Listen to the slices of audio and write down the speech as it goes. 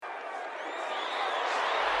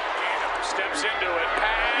Steps into it.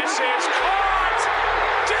 Pass is caught.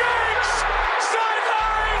 Diggs!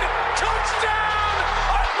 Sideline! Touchdown!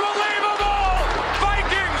 Unbelievable!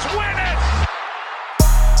 Vikings win it!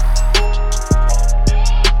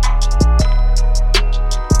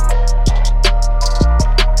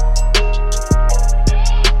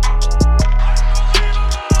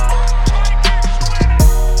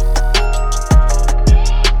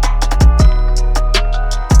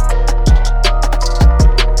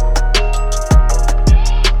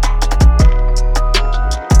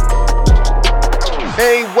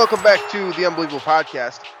 Hey, welcome back to the Unbelievable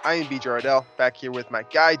Podcast. I am BJ Ardell, back here with my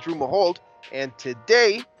guy, Drew Mahold. And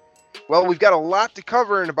today, well, we've got a lot to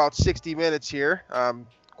cover in about 60 minutes here.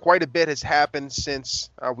 Quite a bit has happened since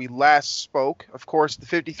we last spoke. Of course, the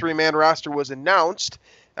 53-man roster was announced.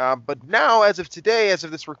 But now, as of today, as of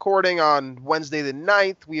this recording on Wednesday the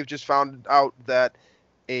 9th, we have just found out that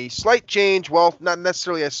a slight change, well, not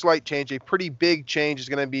necessarily a slight change, a pretty big change is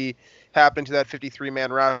going to be happening to that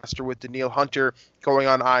 53-man roster with Danielle Hunter going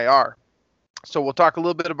on IR. So we'll talk a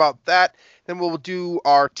little bit about that. Then we'll do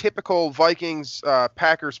our typical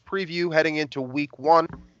Vikings-Packers preview heading into week one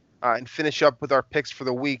and finish up with our picks for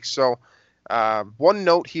the week. So one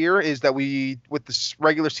note here is that with the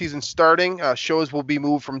regular season starting, shows will be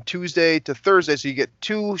moved from Tuesday to Thursday. So you get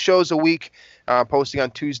 2 shows a week posting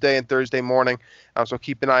on Tuesday and Thursday morning. So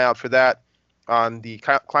keep an eye out for that on the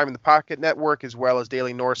Climbing the Pocket network, as well as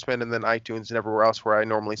Daily Norseman, and then iTunes and everywhere else where I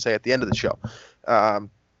normally say at the end of the show.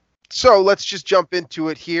 So let's just jump into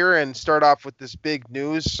it here and start off with this big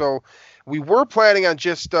news. So we were planning on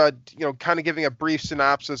just, kind of giving a brief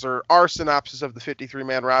synopsis or our synopsis of the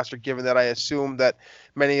 53-man roster, given that I assume that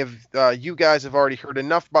many of you guys have already heard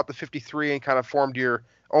enough about the 53 and kind of formed your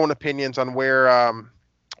own opinions on where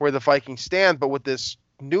the Vikings stand. But with this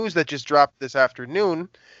news that just dropped this afternoon,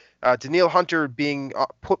 Danielle Hunter being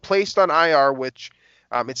placed on IR, which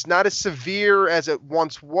it's not as severe as it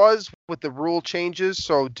once was with the rule changes.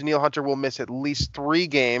 So Danielle Hunter will miss at least 3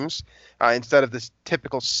 games instead of this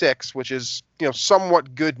typical 6, which is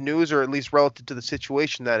somewhat good news, or at least relative to the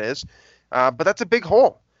situation that is. But that's a big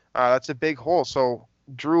hole. So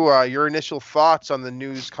Drew, your initial thoughts on the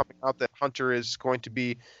news coming out that Hunter is going to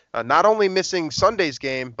be not only missing Sunday's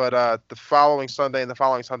game, but the following Sunday and the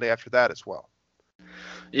following Sunday after that as well.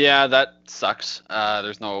 Yeah, that sucks.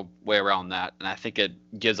 There's no way around that. And I think it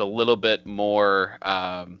gives a little bit more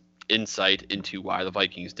insight into why the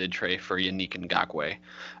Vikings did trade for Yannick Ngakoue.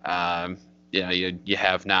 You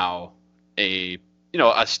have now a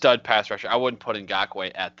stud pass rusher. I wouldn't put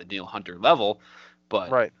Ngakoue at the Danielle Hunter level, but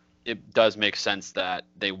right. It does make sense that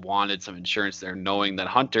they wanted some insurance there, knowing that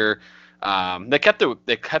Hunter they kept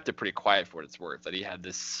it pretty quiet for what it's worth, that he had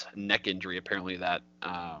this neck injury apparently that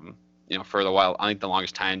for a while, I think the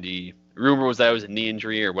longest time the rumor was that it was a knee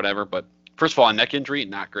injury or whatever. But first of all, a neck injury,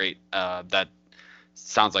 not great. That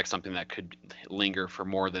sounds like something that could linger for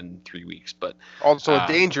more than 3 weeks. But also a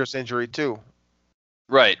dangerous injury too.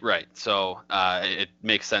 Right. So it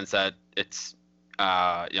makes sense that it's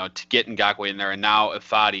to get Ngakoue in there, and now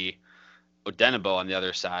Ifeadi Odenigbo on the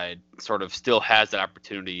other side sort of still has that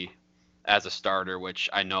opportunity as a starter, which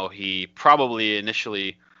I know he probably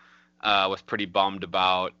initially was pretty bummed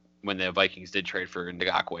about when the Vikings did trade for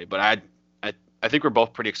Ngakoue. But I think we're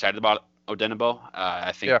both pretty excited about Odenigbo.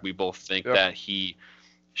 I think we both think that he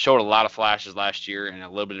showed a lot of flashes last year and a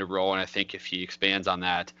little bit of a role, and I think if he expands on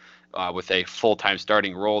that with a full-time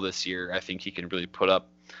starting role this year, I think he can really put up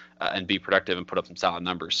and be productive and put up some solid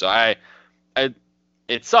numbers. So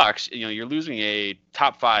it sucks. You're losing a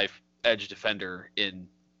top 5 edge defender in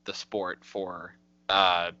the sport for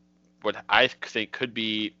what I think could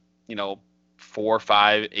be 4,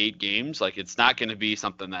 5, 8 games. Like, it's not going to be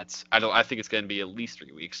something that's I think it's going to be at least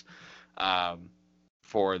 3 weeks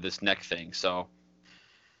for this neck thing. So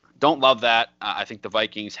don't love that. I think the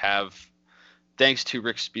Vikings have, thanks to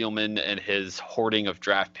Rick Spielman and his hoarding of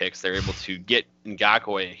draft picks, they're able to get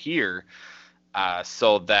Ngakoue here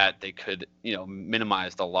so that they could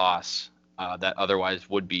minimize the loss that otherwise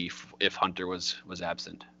would be if Hunter was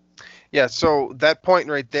absent. Yeah, so that point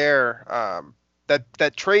right there,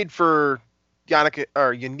 that trade for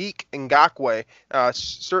Yannick Ngakoue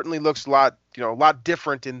certainly looks a lot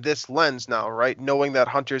different in this lens now, right? Knowing that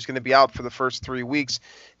Hunter is going to be out for the first 3 weeks,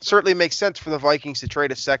 it certainly makes sense for the Vikings to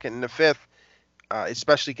trade a second and a fifth,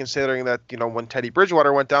 especially considering that when Teddy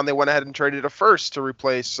Bridgewater went down, they went ahead and traded a first to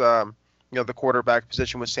replace the quarterback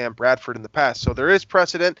position with Sam Bradford in the past. So there is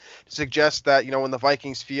precedent to suggest that when the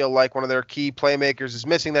Vikings feel like one of their key playmakers is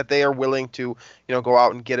missing, that they are willing to go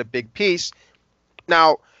out and get a big piece.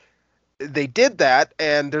 Now, they did that,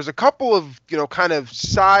 and there's a couple of kind of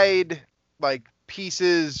side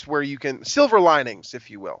pieces where you can silver linings,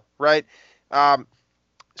 if you will, right?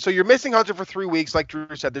 So you're missing Hunter for 3 weeks, like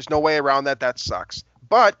Drew said. There's no way around that. That sucks.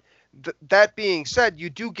 But that being said, you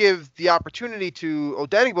do give the opportunity to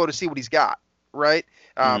Odenigbo to see what he's got, right?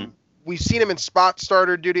 We've seen him in spot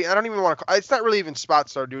starter duty. I don't even want to. It's not really even spot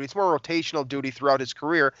starter duty. It's more rotational duty throughout his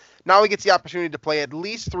career. Now he gets the opportunity to play at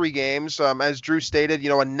least 3 games. As Drew stated,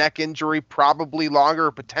 a neck injury, probably longer,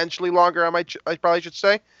 or potentially longer. I probably should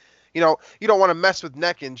say. You don't want to mess with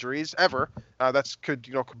neck injuries ever. Could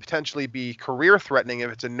potentially be career threatening if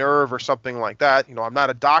it's a nerve or something like that. I'm not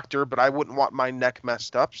a doctor, but I wouldn't want my neck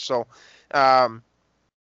messed up. So,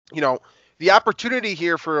 the opportunity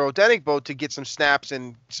here for Odenigbo to get some snaps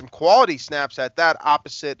and some quality snaps at that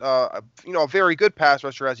opposite, a very good pass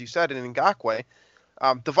rusher, as you said, in Ngakoue.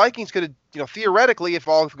 The Vikings could, theoretically, if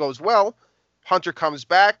all goes well, Hunter comes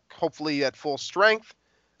back, hopefully at full strength.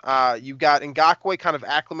 You got Ngakoue kind of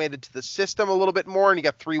acclimated to the system a little bit more, and you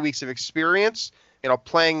got 3 weeks of experience,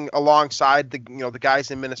 playing alongside the guys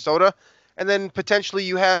in Minnesota. And then potentially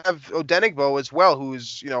you have Odenigbo as well,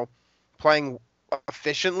 who's, playing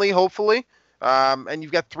efficiently, hopefully. And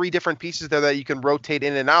you've got 3 different pieces there that you can rotate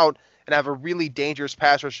in and out and have a really dangerous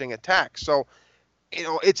pass rushing attack. So,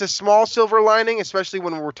 it's a small silver lining, especially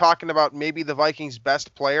when we're talking about maybe the Vikings'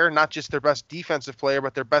 best player, not just their best defensive player,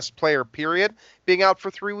 but their best player, period, being out for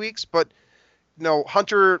 3 weeks. But,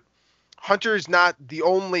 Hunter's not the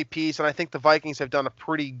only piece, and I think the Vikings have done a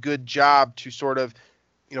pretty good job to sort of,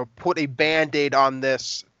 put a Band-Aid on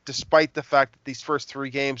this, despite the fact that these first 3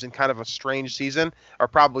 games in kind of a strange season are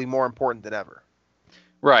probably more important than ever.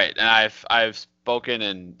 Right, and I've spoken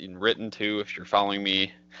and written too, if you're following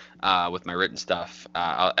me with my written stuff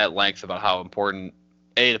at length about how important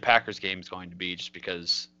the Packers game is going to be, just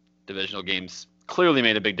because divisional games clearly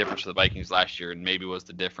made a big difference for the Vikings last year, and maybe was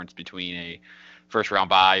the difference between a first round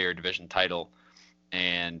bye or a division title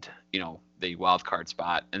and the wild card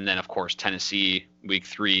spot. And then of course Tennessee week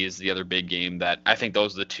 3 is the other big game that I think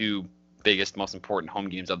those are the 2 biggest, most important home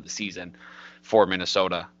games of the season for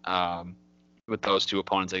Minnesota. With those 2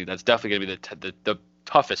 opponents, that's definitely going to be the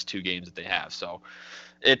toughest 2 games that they have. So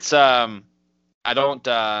it's you're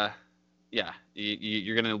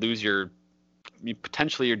going to lose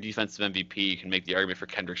potentially your defensive MVP. You can make the argument for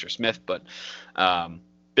Kendricks or Smith, but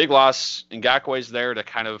big loss. Ngakoue's there to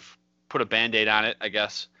kind of put a Band-Aid on it, I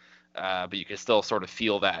guess. But you can still sort of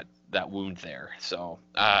feel that wound there. So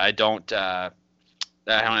I don't have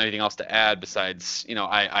anything else to add besides,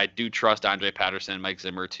 I do trust Andre Patterson and Mike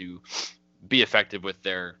Zimmer to be effective with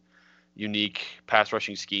their unique pass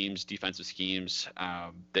rushing schemes, defensive schemes.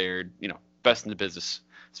 They're, best in the business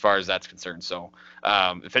as far as that's concerned. So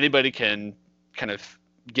if anybody can kind of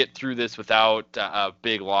get through this without a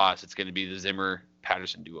big loss, it's going to be the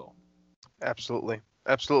Zimmer-Patterson duo. Absolutely.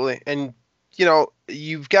 And,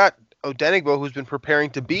 you've got Odenigbo, who's been preparing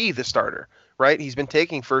to be the starter, right? He's been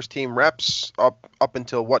taking first-team reps up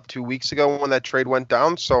until, 2 weeks ago when that trade went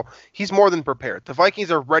down. So he's more than prepared. The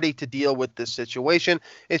Vikings are ready to deal with this situation.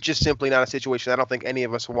 It's just simply not a situation I don't think any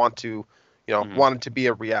of us want to, want it to be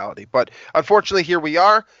a reality. But unfortunately, here we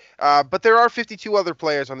are. But there are 52 other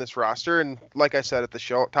players on this roster. And like I said at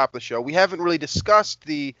the top of the show, we haven't really discussed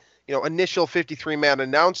the, initial 53-man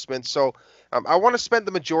announcement. So I want to spend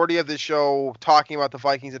the majority of this show talking about the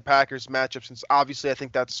Vikings and Packers matchup, since obviously I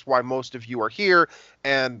think that's why most of you are here.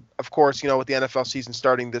 And of course, with the NFL season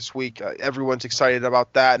starting this week, everyone's excited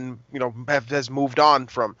about that and, has moved on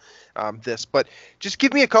from this. But just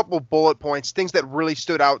give me a couple bullet points, things that really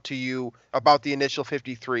stood out to you about the initial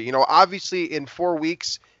 53. Obviously in 4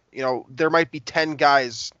 weeks, there might be 10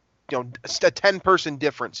 guys, a 10-person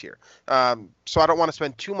difference here. So I don't want to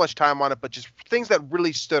spend too much time on it, but just things that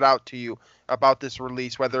really stood out to you about this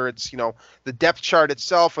release, whether it's, the depth chart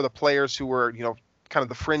itself or the players who were, kind of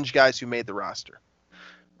the fringe guys who made the roster.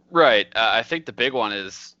 Right. I think the big one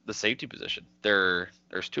is the safety position. There's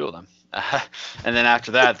 2 of them. And then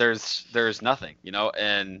after that, there's nothing,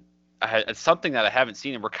 and it's something that I haven't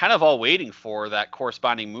seen, and we're kind of all waiting for that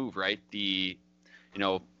corresponding move, right?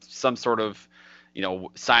 Some sort of,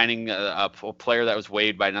 signing a player that was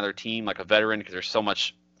waived by another team, like a veteran, because there's so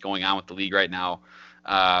much going on with the league right now.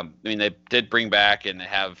 They did bring back, and they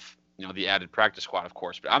have, the added practice squad, of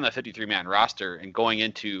course, but on the 53-man roster and going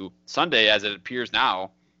into Sunday, as it appears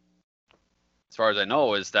now, as far as I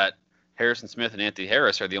know, is that Harrison Smith and Anthony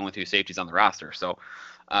Harris are the only 2 safeties on the roster. So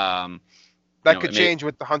that could change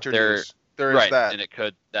with the Hunter news. There is that. And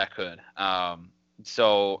that could.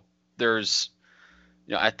 So there's,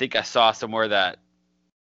 I think I saw somewhere that,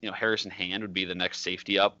 Harrison Hand would be the next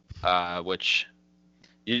safety up, which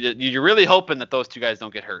you're really hoping that those 2 guys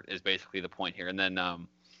don't get hurt is basically the point here. And then,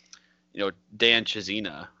 Dan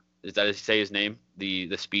Chizina. Is that how you say his name?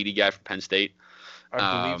 The speedy guy from Penn State.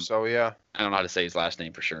 I believe so, yeah. I don't know how to say his last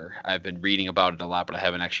name for sure. I've been reading about it a lot, but I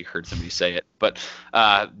haven't actually heard somebody say it. But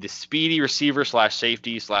the speedy receiver /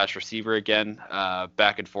 safety / receiver again,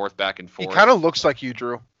 back and forth. He kind of looks like you,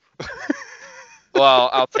 Drew. Well,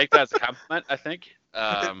 I'll take that as a compliment, I think.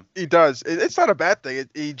 He does. It's not a bad thing.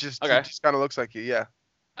 He just kind of looks like you, yeah.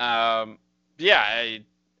 That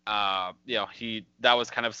was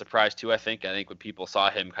kind of a surprise too. I think when people saw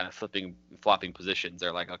him kind of flopping positions,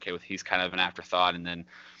 they're like, okay, he's kind of an afterthought. And then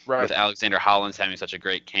with Alexander Hollins having such a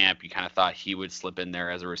great camp, you kind of thought he would slip in there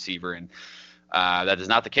as a receiver, and that is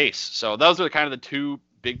not the case. So those are kind of the two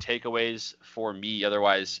big takeaways for me.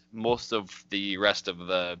 Otherwise, most of the rest of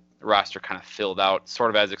the roster kind of filled out sort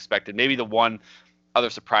of as expected. Maybe the one other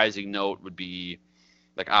surprising note would be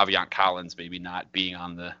like Aviant Collins maybe not being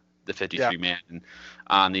on the 53-man and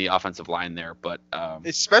on the offensive line there, but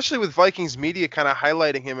especially with Vikings media kind of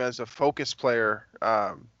highlighting him as a focus player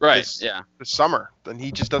this summer, then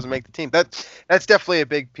he just doesn't make the team. That's definitely a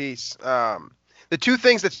big piece. The two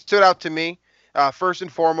things that stood out to me, first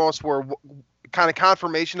and foremost, were kind of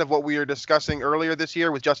confirmation of what we were discussing earlier this year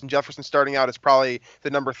with Justin Jefferson starting out as probably the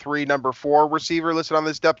number 3, number 4 receiver listed on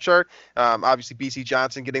this depth chart. Obviously, B.C.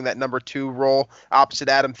 Johnson getting that number 2 role opposite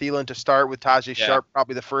Adam Thielen to start with Tajay Sharp,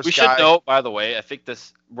 probably the first guy. We should note, by the way, I think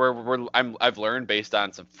this I've learned based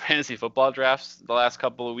on some fantasy football drafts the last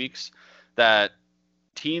couple of weeks that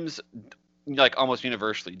teams like almost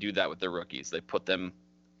universally do that with their rookies. They put them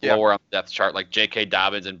lower on the depth chart, like J.K.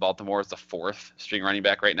 Dobbins in Baltimore is the 4th string running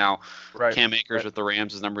back right now. Right. Cam Akers with the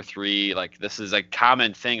Rams is number 3. Like, this is a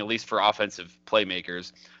common thing, at least for offensive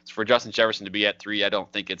playmakers. So for Justin Jefferson to be at 3, I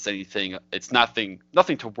don't think it's anything. It's nothing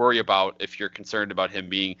to worry about if you're concerned about him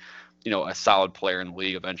being, a solid player in the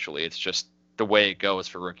league eventually. It's just the way it goes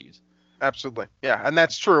for rookies. Absolutely. Yeah, and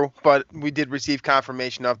that's true, but we did receive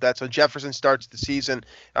confirmation of that. So Jefferson starts the season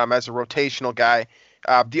as a rotational guy.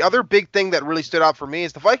 The other big thing that really stood out for me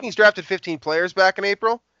is the Vikings drafted 15 players back in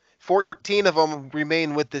April. 14 of them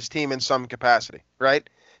remain with this team in some capacity, right?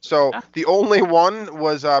 So the only one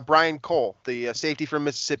was Brian Cole, the safety from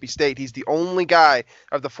Mississippi State. He's the only guy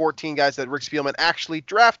of the 14 guys that Rick Spielman actually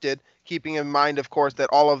drafted, keeping in mind, of course, that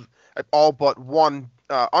all but one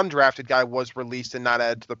undrafted guy was released and not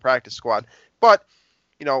added to the practice squad. But,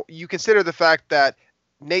 you consider the fact that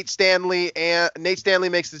Nate Stanley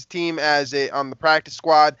makes his team on the practice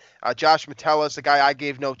squad. Josh Metellus, a guy I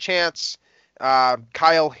gave no chance.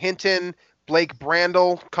 Kyle Hinton, Blake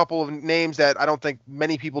Brandel, a couple of names that I don't think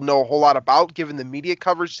many people know a whole lot about given the media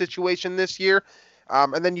coverage situation this year.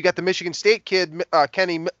 And then you got the Michigan State kid,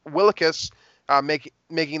 Kenny Willekes,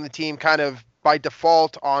 making the team kind of by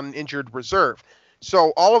default on injured reserve.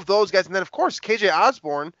 So all of those guys, and then of course KJ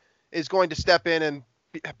Osborne is going to step in and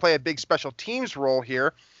play a big special teams role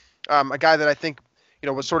here. A guy that I think,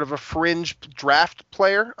 was sort of a fringe draft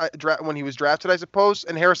player when he was drafted, I suppose.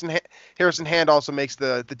 And Harrison Hand also makes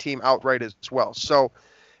the team outright as well. So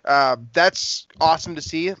that's awesome to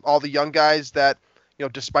see all the young guys that,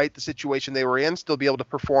 despite the situation they were in, still be able to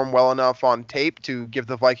perform well enough on tape to give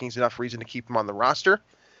the Vikings enough reason to keep them on the roster.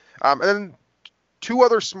 And then two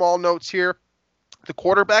other small notes here. The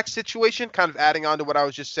quarterback situation, kind of adding on to what I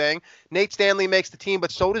was just saying. Nate Stanley makes the team,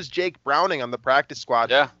 but so does Jake Browning on the practice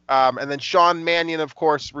squad. Yeah. And then Sean Mannion, of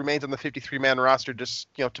course, remains on the 53-man roster, just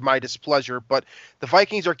to my displeasure. But the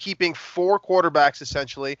Vikings are keeping 4 quarterbacks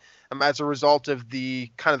essentially as a result of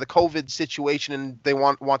the kind of the COVID situation, and they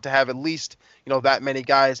want to have at least that many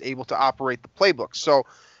guys able to operate the playbook. So.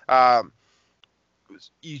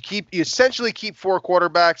 You essentially keep 4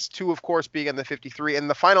 quarterbacks, 2 of course being in the 53. And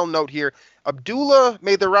the final note here, Abdullah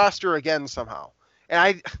made the roster again somehow.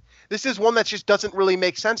 And this is one that just doesn't really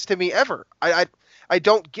make sense to me ever. I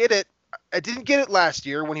don't get it. I didn't get it last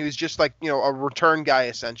year when he was just like, a return guy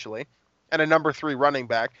essentially and a number 3 running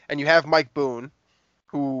back. And you have Mike Boone,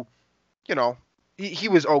 who, he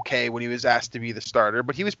was okay when he was asked to be the starter,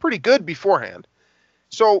 but he was pretty good beforehand.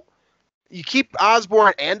 So you keep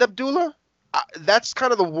Osborne and Abdullah. That's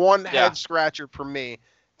kind of the one head scratcher for me.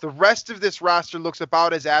 The rest of this roster looks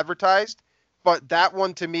about as advertised, but that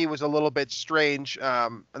one to me was a little bit strange.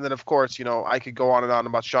 And then, of course, I could go on and on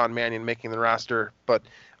about Sean Mannion making the roster, but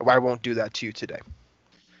I won't do that to you today.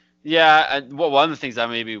 Yeah, and one of the things I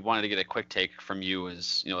maybe wanted to get a quick take from you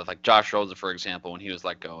is, like Josh Rosen, for example, when he was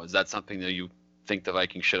let go. Is that something that you think the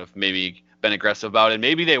Vikings should have maybe been aggressive about it?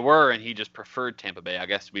 Maybe they were, and he just preferred Tampa Bay. I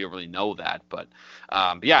guess we don't really know that, but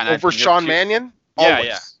yeah. And over Sean Mannion?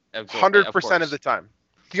 Always. Yeah, 100% of the time.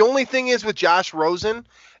 The only thing is with Josh Rosen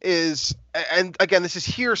is, and again, this is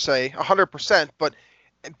hearsay, 100%, but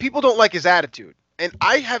people don't like his attitude. and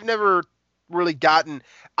I have never really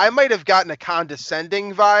I might have gotten a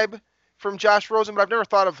condescending vibe from Josh Rosen, but I've never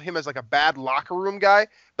thought of him as like a bad locker room guy.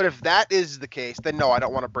 But if that is the case, then no, I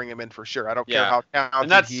don't want to bring him in for sure. I don't care how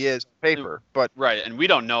talented he is on paper. But right, and we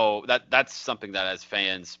don't know that's something that as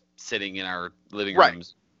fans sitting in our living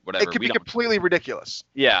rooms, whatever, it could be completely ridiculous.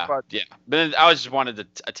 Yeah, but I just wanted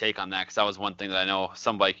a take on that because that was one thing that I know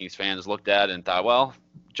some Vikings fans looked at and thought, well,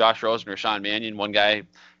 Josh Rosen or Sean Mannion, one guy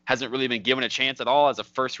hasn't really been given a chance at all as a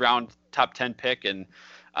first-round top 10 pick, and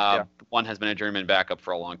one has been a journeyman backup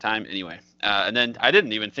for a long time. Anyway, and then I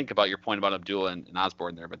didn't even think about your point about Abdullah and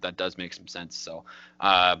Osborne there, but that does make some sense. So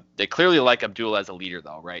they clearly like Abdullah as a leader,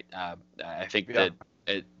 though, right? I think that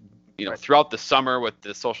throughout the summer with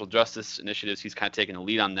the social justice initiatives, he's kind of taken the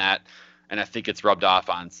lead on that, and I think it's rubbed off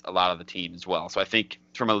on a lot of the team as well. So I think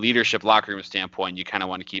from a leadership locker room standpoint, you kind of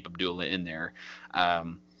want to keep Abdullah in there.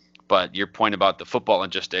 But your point about the football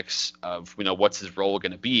logistics of what's his role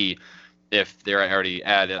going to be if they're already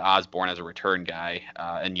added Osborne as a return guy,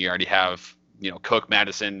 and you already have Cook,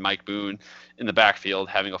 Madison, Mike Boone in the backfield,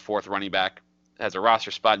 having a fourth running back as a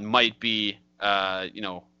roster spot might be not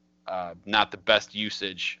the best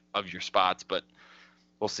usage of your spots, but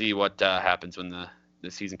we'll see what happens when the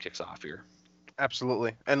season kicks off here.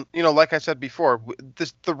 Absolutely. And, like I said before,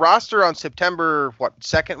 the roster on September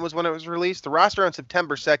 2nd was when it was released. The roster on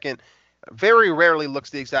September 2nd very rarely looks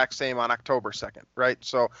the exact same on October 2nd, right?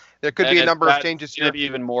 So there could be a number of changes here. It's going to be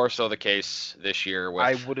even more so the case this year. With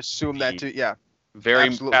I would assume that too, yeah. Very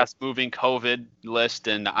fast-moving COVID list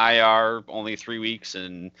and IR only 3 weeks,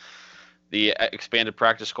 and the expanded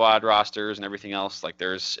practice squad rosters and everything else. Like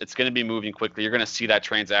it's going to be moving quickly. You're going to see that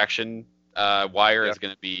transaction wire is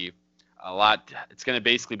going to be a lot. It's going to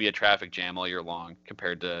basically be a traffic jam all year long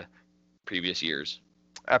compared to previous years.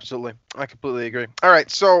 Absolutely. I completely agree. All right.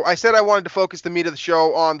 So I said I wanted to focus the meat of the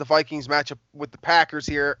show on the Vikings matchup with the Packers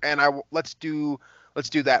here. And let's do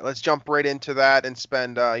that. Let's jump right into that and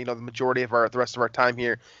spend, the majority of the rest of our time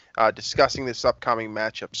here discussing this upcoming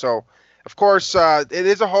matchup. So, of course, it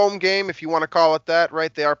is a home game, if you want to call it that,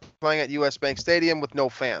 right? They are playing at US Bank Stadium with no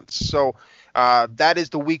fans. So that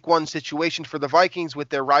is the week 1 situation for the Vikings with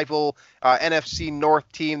their rival NFC North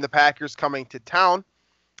team, the Packers, coming to town.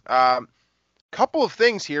 Couple of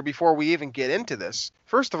things here before we even get into this.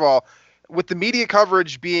 First of all, with the media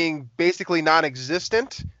coverage being basically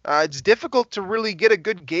non-existent, it's difficult to really get a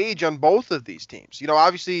good gauge on both of these teams.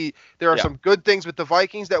 Obviously, there are some good things with the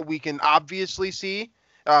Vikings that we can obviously see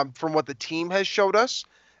from what the team has showed us.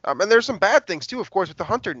 And there's some bad things, too, of course, with the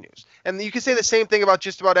Hunter news. And you can say the same thing about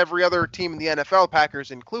just about every other team in the NFL, Packers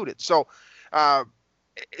included. So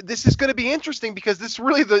this is going to be interesting because this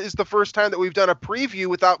really is the first time that we've done a preview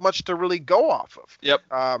without much to really go off of. Yep.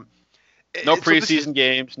 No preseason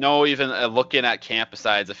games, no even looking at camp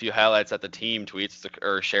besides a few highlights that the team tweets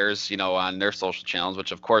or shares, on their social channels,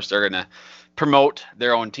 which of course they're going to promote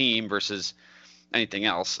their own team versus anything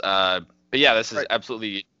else. But yeah, this is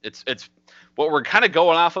absolutely it's what we're kind of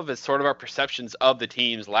going off of is sort of our perceptions of the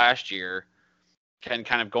teams last year, kind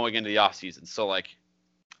of going into the off season. So like,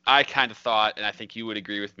 I kind of thought, and I think you would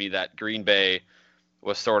agree with me, that Green Bay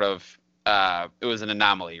was sort of it was an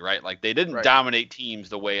anomaly, right? Like they didn't dominate teams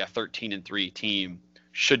the way a 13-3 team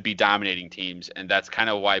should be dominating teams, and that's kind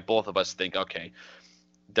of why both of us think, okay,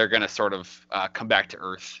 they're going to sort of come back to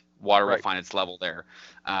earth. Water will find its level there.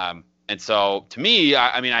 And so to me,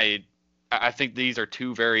 I think these are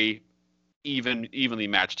two very evenly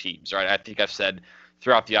matched teams, right? I think I've said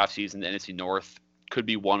throughout the offseason, the NFC North could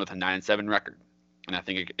be one with a 9-7 record. And I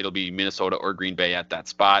think it'll be Minnesota or Green Bay at that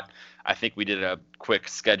spot. I think we did a quick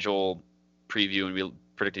schedule preview and we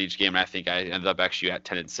predicted each game, and I think I ended up actually at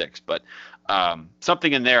 10-6. But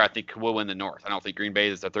something in there I think will win the North. I don't think Green Bay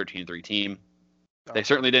is a 13-3 team. They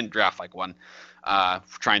certainly didn't draft like one,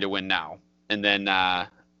 trying to win now. And then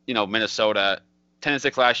Minnesota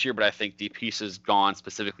 10-6 last year, but I think the pieces gone,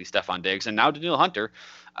 specifically Stephon Diggs and now Danielle Hunter,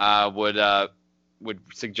 would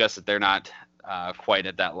suggest that they're not quite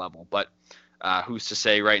at that level. But who's to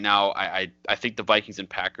say right now? I think the Vikings and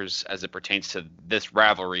Packers, as it pertains to this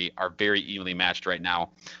rivalry, are very evenly matched right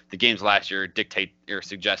now. The games last year dictate or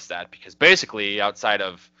suggest that, because basically outside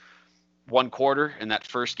of one quarter in that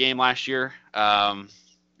first game last year,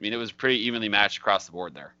 it was pretty evenly matched across the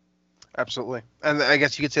board there. Absolutely. And I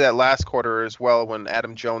guess you could say that last quarter as well, when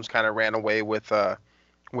Adam Jones kind of ran away with that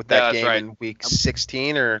game in week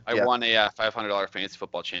 16. I won a $500 fantasy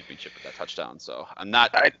football championship with that touchdown, so I'm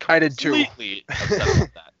not I did too. Completely upset about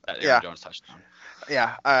that Aaron Jones touchdown.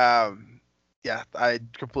 Yeah. I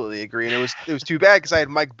completely agree. And it was too bad because I had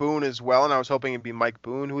Mike Boone as well, and I was hoping it'd be Mike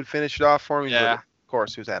Boone who would finish it off for me. Yeah. But of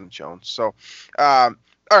course, it was Adam Jones. So, all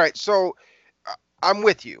right. So I'm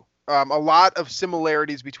with you. A lot of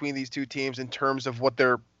similarities between these two teams in terms of what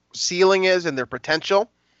their ceiling is and their potential.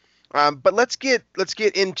 But let's get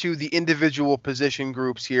into the individual position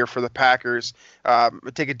groups here for the Packers.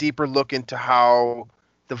 Take a deeper look into how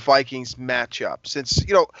the Vikings match up. Since,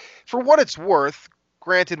 for what it's worth,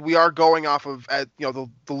 granted, we are going off of the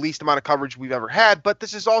least amount of coverage we've ever had, but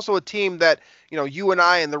this is also a team that you and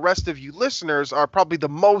I and the rest of you listeners are probably the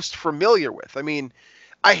most familiar with. I mean,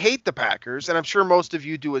 I hate the Packers, and I'm sure most of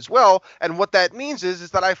you do as well. And what that means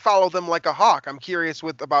is that I follow them like a hawk. I'm curious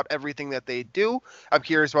about everything that they do. I'm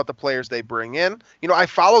curious about the players they bring in. I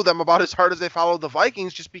follow them about as hard as they follow the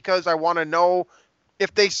Vikings, just because I want to know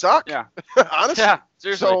if they suck. Yeah. Honestly. Yeah,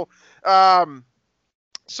 seriously.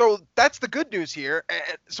 So that's the good news here.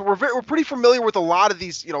 So we're pretty familiar with a lot of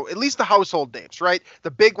these, at least the household names, right?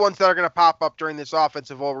 The big ones that are going to pop up during this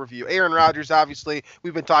offensive overview. Aaron Rodgers, obviously,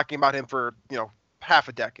 we've been talking about him for, half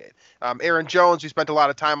a decade. Aaron Jones, we spent a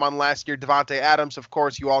lot of time on last year. Devontae Adams, of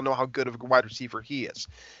course, you all know how good of a wide receiver he is.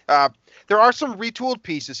 There are some retooled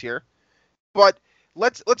pieces here, but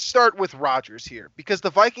let's start with Rodgers here, because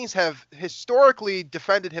the Vikings have historically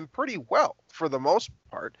defended him pretty well for the most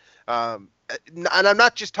part. And I'm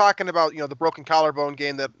not just talking about, the broken collarbone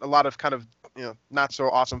game that a lot of kind of, not so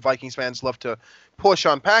awesome Vikings fans love to push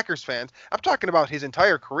on Packers fans. I'm talking about his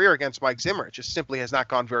entire career against Mike Zimmer. It just simply has not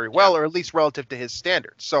gone very well, or at least relative to his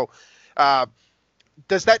standards. So,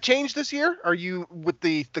 does that change this year? Are you with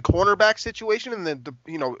the cornerback situation and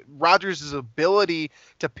the Rodgers' ability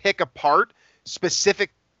to pick apart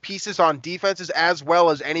specific pieces on defenses as well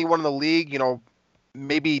as anyone in the league,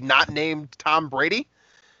 maybe not named Tom Brady?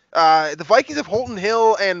 The Vikings have Holton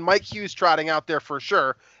Hill and Mike Hughes trotting out there for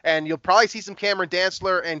sure, and you'll probably see some Cameron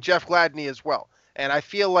Dantzler and Jeff Gladney as well. And I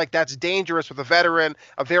feel like that's dangerous with a veteran,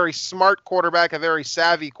 a very smart quarterback, a very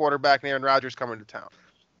savvy quarterback, and Aaron Rodgers coming to town.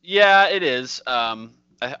 Yeah, it is.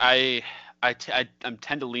 I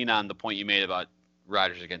tend to lean on the point you made about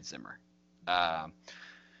Rodgers against Zimmer.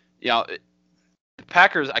 The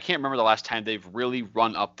Packers, I can't remember the last time they've really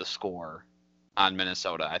run up the score on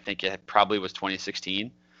Minnesota. I think it probably was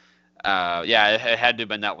 2016. It had to have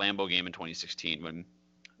been that Lambeau game in 2016 when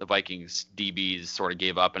the Vikings DBs sort of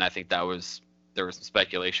gave up, and I think there was some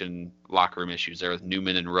speculation, locker room issues there with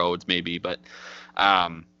Newman and Rhodes maybe, but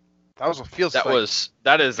that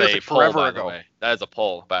is a poll, by the way. That is a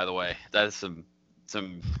poll, by the way. That is some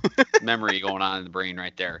memory going on in the brain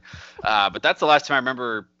right there. But that's the last time I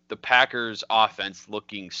remember the Packers offense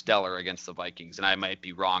looking stellar against the Vikings, and I might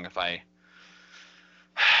be wrong if I'm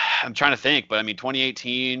trying to think, but I mean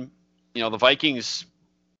 2018, the Vikings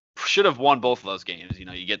should have won both of those games.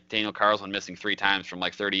 You get Daniel Carlson missing 3 times from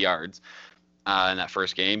like 30 yards in that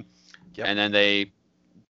first game. Yep. And then they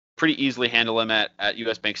pretty easily handle him at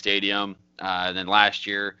US Bank Stadium. And then last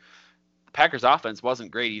year, the Packers offense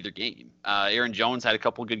wasn't great either game. Aaron Jones had a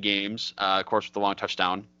couple of good games, of course, with the long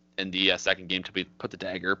touchdown in the second game to put the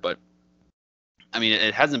dagger. But, I mean,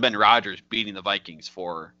 it hasn't been Rodgers beating the Vikings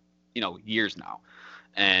for, years now.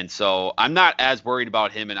 And so I'm not as worried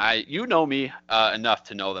about him. And you know me enough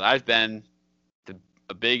to know that I've been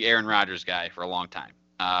a big Aaron Rodgers guy for a long time.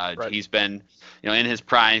 Right. He's been, in his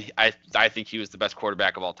prime. I think he was the best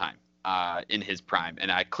quarterback of all time in his prime.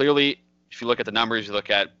 And I clearly, if you look at the numbers,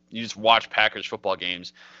 you just watch Packers football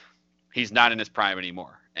games, he's not in his prime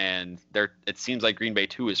anymore. And it seems like Green Bay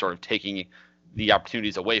too is sort of taking the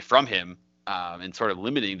opportunities away from him and sort of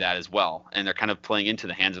limiting that as well. And they're kind of playing into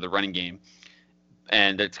the hands of the running game.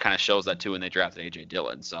 And it kind of shows that too when they drafted A.J.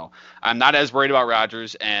 Dillon. So I'm not as worried about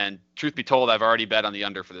Rodgers. And truth be told, I've already bet on the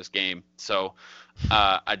under for this game. So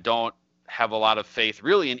I don't have a lot of faith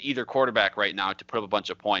really in either quarterback right now to put up a bunch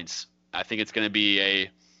of points. I think it's going to be a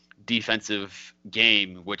defensive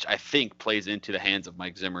game, which I think plays into the hands of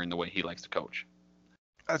Mike Zimmer in the way he likes to coach.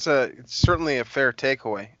 It's certainly a fair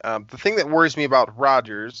takeaway. The thing that worries me about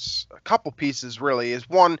Rodgers, a couple pieces really, is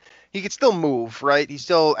one, he can still move, right? He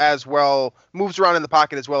still moves around in the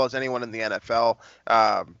pocket as well as anyone in the NFL.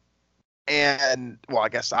 And, well, I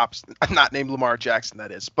guess not named Lamar Jackson,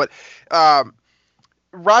 that is. But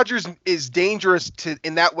Rodgers is dangerous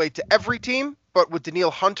in that way to every team. But with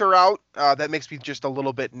Danielle Hunter out, that makes me just a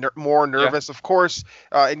little bit more nervous. Yeah. Of course,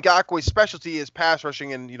 Ngakoue's specialty is pass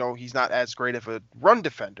rushing, and he's not as great of a run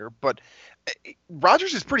defender. But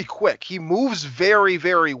Rodgers is pretty quick. He moves very,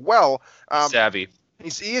 very well. Savvy.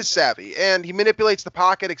 He is savvy, and he manipulates the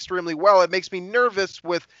pocket extremely well. It makes me nervous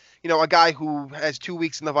with a guy who has 2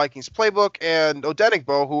 weeks in the Vikings playbook, and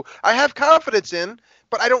Odenigbo, who I have confidence in,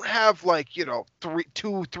 but I don't have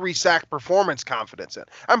 3 sack performance confidence in.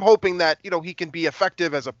 I'm hoping that he can be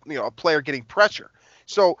effective as a player getting pressure.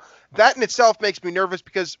 So that in itself makes me nervous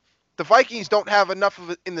because the Vikings don't have enough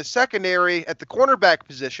of it in the secondary at the cornerback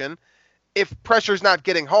position if pressure's not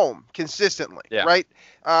getting home consistently, right?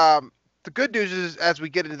 The good news is, as we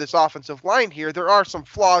get into this offensive line here, there are some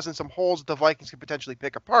flaws and some holes that the Vikings can potentially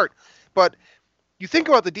pick apart. But you think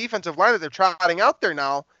about the defensive line that they're trotting out there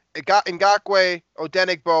now, Ngakoue,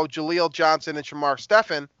 Odenigbo, Jaleel Johnson, and Shamar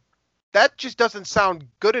Stephen. That just doesn't sound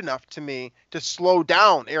good enough to me to slow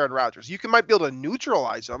down Aaron Rodgers. You might be able to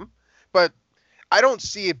neutralize him, but I don't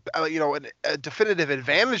see a definitive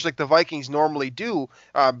advantage like the Vikings normally do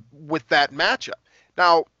with that matchup.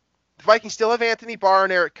 Now, the Vikings still have Anthony Barr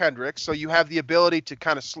and Eric Kendricks, so you have the ability to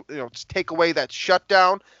kind of take away that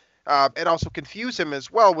shutdown and also confuse him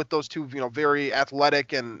as well with those two very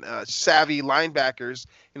athletic and savvy linebackers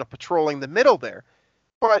patrolling the middle there.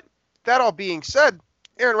 But that all being said,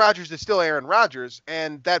 Aaron Rodgers is still Aaron Rodgers,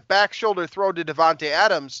 and that back shoulder throw to Davante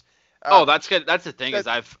Adams. That's good. That's the thing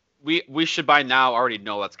we should by now already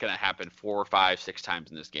know that's going to happen 4, 5, 6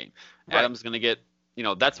 times in this game. Right. Adams is going to get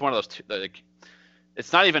that's one of those two,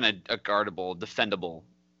 it's not even a guardable, defendable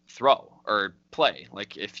throw or play.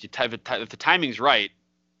 Like if the timing's right,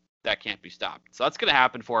 that can't be stopped. So that's going to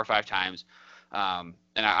happen 4 or 5 times. And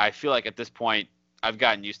I feel like at this point, I've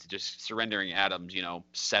gotten used to just surrendering Adams,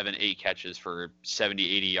 7, 8 catches for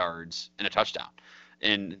 70, 80 yards and a touchdown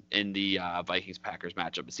in the Vikings-Packers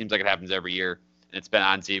matchup. It seems like it happens every year, and it's been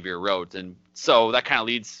on Xavier Rhodes. And so that kind of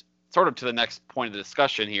leads sort of to the next point of the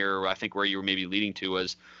discussion here, I think where you were maybe leading to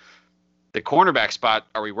was the cornerback spot.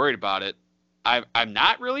 Are we worried about it? I'm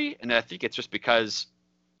not really, and I think it's just because,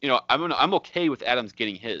 I'm okay with Adams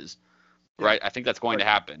getting his, right? I think that's going to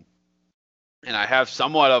happen. And I have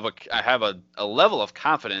a level of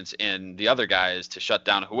confidence in the other guys to shut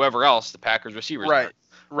down whoever else the Packers receivers are.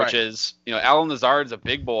 Which is, Allen Lazard's a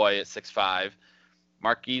big boy at 6'5".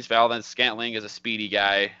 Marquise Valdes-Scantling is a speedy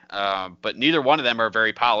guy, but neither one of them are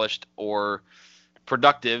very polished or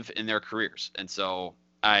productive in their careers. And so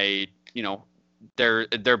it's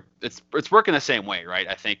working the same way, right?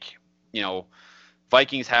 I think,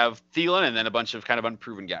 Vikings have Thielen and then a bunch of kind of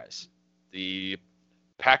unproven guys. The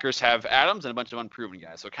Packers have Adams and a bunch of unproven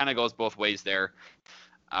guys. So it kind of goes both ways there.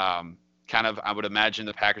 I would imagine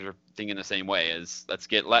the Packers are thinking the same way as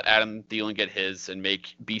let Adam Thielen get his and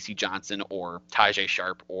make BC Johnson or Tajay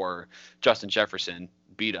Sharp or Justin Jefferson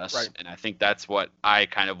beat us. Right. And I think that's what I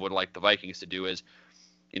kind of would like the Vikings to do is,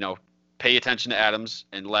 pay attention to Adams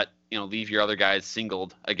and leave your other guys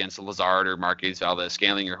singled against Lazard or Marquise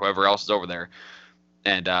Valdes-Scantling or whoever else is over there,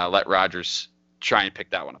 and let Rodgers try and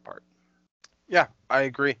pick that one apart. Yeah, I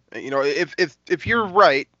agree. If you're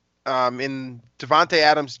right, in Davante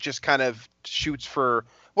Adams just kind of shoots for,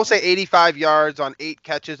 we'll say 85 yards on 8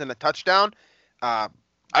 catches and a touchdown. I'd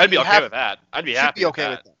be okay with that. I'd be happy with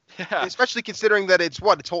that. Yeah. Especially considering that it's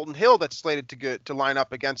Holton Hill that's slated to line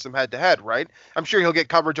up against him head to head, right? I'm sure he'll get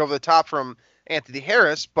coverage over the top from Anthony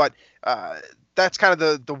Harris, but that's kind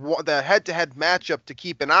of the head to head matchup to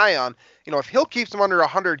keep an eye on. If Hill keeps him under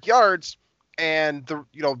 100 yards and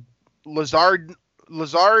Lazard,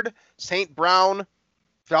 St. Brown,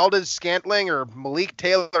 Valdes-Scantling, or Malik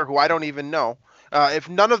Taylor, who I don't even know, if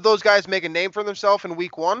none of those guys make a name for themselves in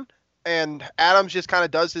week 1 and Adams just kind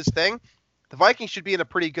of does his thing, the Vikings should be in a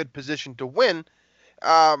pretty good position to win,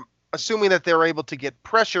 assuming that they're able to get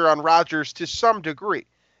pressure on Rodgers to some degree.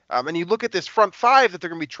 And you look at this front 5 that they're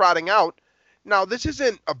going to be trotting out. Now, this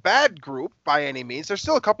isn't a bad group by any means. There's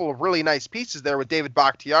still a couple of really nice pieces there with David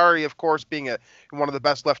Bakhtiari, of course, being one of the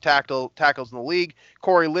best left tackles in the league,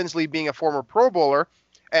 Corey Linsley being a former Pro Bowler,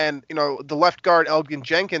 and the left guard Elgin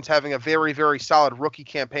Jenkins having a very, very solid rookie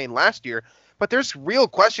campaign last year. But there's real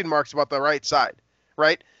question marks about the right side,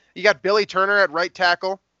 right? You got Billy Turner at right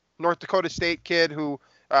tackle, North Dakota State kid who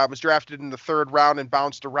was drafted in the 3rd round and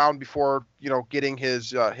bounced around before getting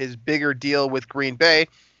his bigger deal with Green Bay.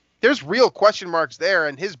 There's real question marks there,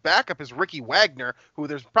 and his backup is Ricky Wagner, who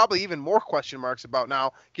there's probably even more question marks about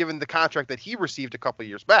now, given the contract that he received a couple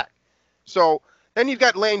years back. So then you've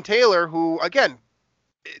got Lane Taylor, who, again,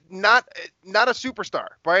 not a superstar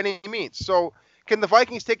by any means. So can the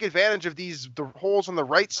Vikings take advantage of the holes on the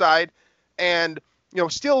right side and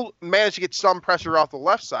still manage to get some pressure off the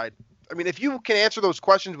left side? I mean, if you can answer those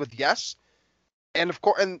questions with yes, and of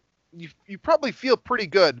course, and you probably feel pretty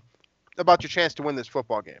good about your chance to win this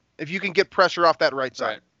football game if you can get pressure off that right side.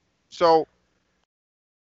 Right. So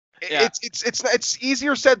yeah. It's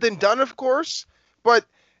easier said than done, of course, but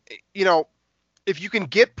if you can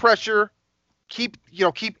get pressure, keep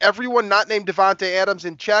everyone not named Davante Adams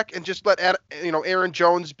in check, and just let Aaron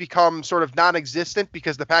Jones become sort of non-existent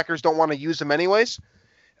because the Packers don't want to use him anyways,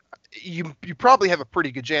 you probably have a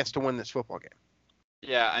pretty good chance to win this football game.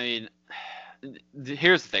 Yeah, I mean,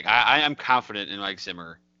 here's the thing. I am confident in Mike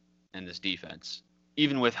Zimmer and this defense,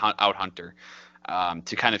 even without Hunter,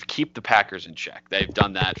 to kind of keep the Packers in check. They've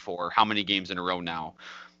done that for how many games in a row now?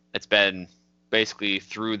 It's been basically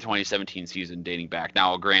through the 2017 season dating back.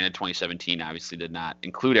 Now, granted, 2017 obviously did not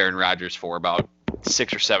include Aaron Rodgers for about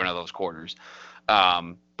 6 or 7 of those quarters.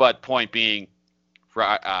 But point being,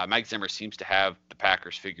 Mike Zimmer seems to have the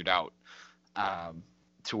Packers figured out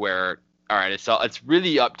to where, all right, it's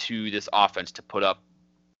really up to this offense to put up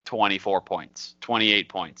 24 points, 28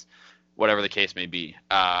 points, whatever the case may be.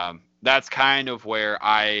 That's kind of where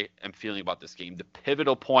I am feeling about this game. The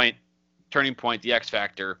pivotal point, turning point, the X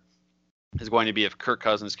factor is going to be if Kirk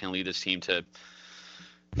Cousins can lead this team to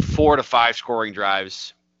 4 to 5 scoring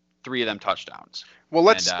drives, 3 of them touchdowns. Well,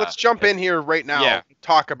 let's jump in here right now. Yeah. And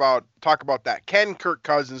talk about that. Can Kirk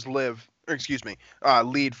Cousins lead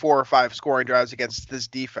 4 or 5 scoring drives against this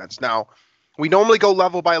defense? Now, we normally go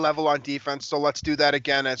level by level on defense, so let's do that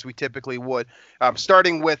again as we typically would.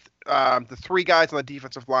 Starting with the 3 guys on the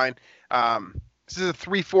defensive line. This is a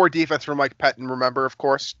 3-4 defense for Mike Pettin, remember, of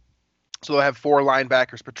course. So they'll have 4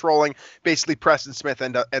 linebackers patrolling. Basically, Preston Smith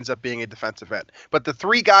ends up being a defensive end. But the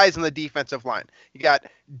 3 guys on the defensive line, you got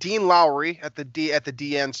Dean Lowry at the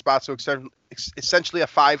DN spot, so essentially a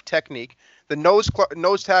 5 technique. The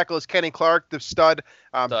nose tackle is Kenny Clark, the stud.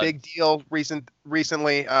 Big deal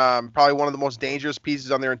recently. Probably one of the most dangerous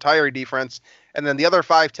pieces on their entire defense. And then the other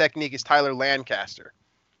 5 technique is Tyler Lancaster,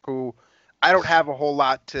 who I don't have a whole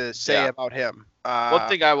lot to say about him. One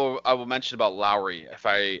thing I will mention about Lowry, if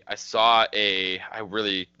I saw these are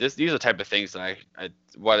the type of things that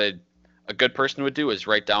what a good person would do is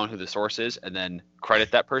write down who the source is and then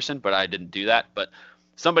credit that person, but I didn't do that. But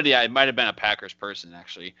I might have been a Packers person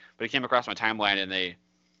actually, but it came across my timeline and they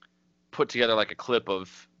put together like a clip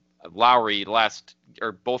of Lowry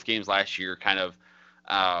both games last year, kind of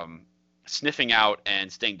sniffing out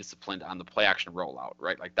and staying disciplined on the play action rollout,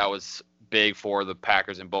 right? Like that was big for the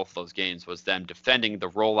Packers in both of those games, was them defending the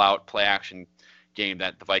rollout play action game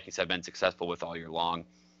that the Vikings have been successful with all year long.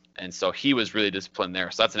 And so he was really disciplined there.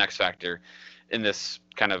 So that's an X factor in this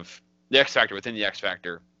kind of the X factor within the X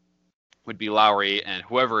factor would be Lowry and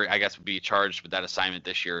whoever I guess would be charged with that assignment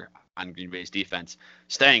this year on Green Bay's defense,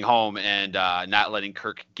 staying home and not letting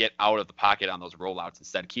Kirk get out of the pocket on those rollouts,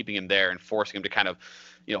 instead keeping him there and forcing him to kind of,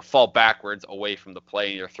 fall backwards away from the play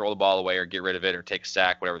and either throw the ball away or get rid of it or take a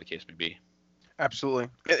sack, whatever the case may be. Absolutely.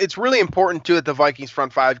 It's really important, too, that the Vikings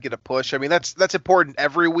front 5 get a push. I mean, that's important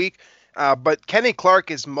every week. But Kenny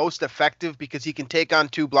Clark is most effective because he can take on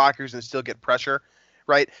 2 blockers and still get pressure,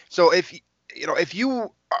 right? So if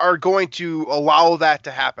you are going to allow that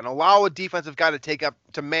to happen, allow a defensive guy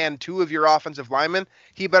to man 2 of your offensive linemen,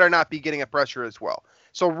 he better not be getting a pressure as well.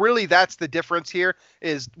 So really that's the difference here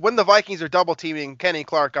is when the Vikings are double teaming Kenny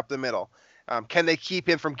Clark up the middle, can they keep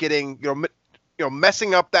him from getting,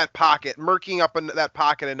 messing up that pocket, murking up in that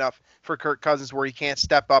pocket enough for Kirk Cousins where he can't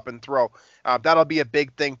step up and throw. That'll be a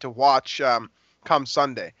big thing to watch come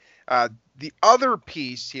Sunday. The other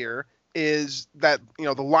piece here is that, the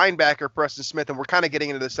linebacker Preston Smith, and we're kind of getting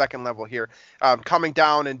into the second level here, coming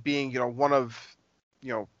down and being,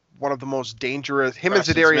 one of the most dangerous, him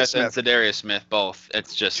Preston and Za'Darius Smith. And Za'Darius Smith, both.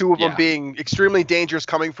 It's just 2 of them being extremely dangerous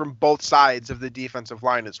coming from both sides of the defensive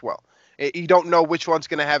line as well. You don't know which one's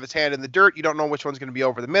going to have his hand in the dirt. You don't know which one's going to be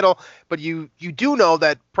over the middle. But you do know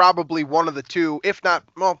that probably one of the 2, if not,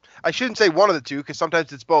 well, I shouldn't say one of the 2 because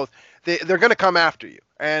sometimes it's both. They're going to come after you.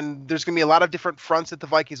 And there's going to be a lot of different fronts that the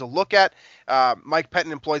Vikings will look at. Mike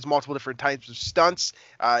Pettin employs multiple different types of stunts.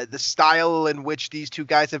 The style in which these 2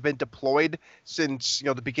 guys have been deployed since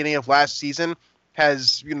the beginning of last season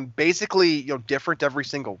has basically different every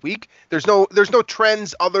single week. There's no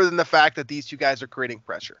trends other than the fact that these 2 guys are creating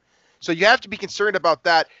pressure. So you have to be concerned about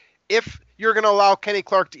that. If you're going to allow Kenny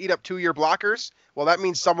Clark to eat up 2 of your blockers, well, that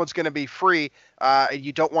means someone's going to be free. And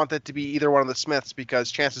you don't want that to be either one of the Smiths because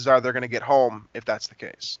chances are they're going to get home if that's the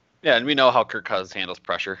case. Yeah, and we know how Kirk Cousins handles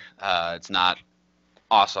pressure. It's not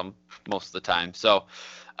awesome most of the time. So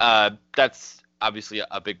that's obviously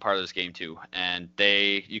a big part of this game too. And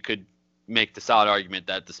you could make the solid argument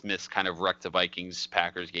that the Smiths kind of wrecked the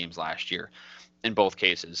Vikings-Packers games last year in both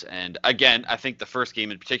cases. And again, I think the first game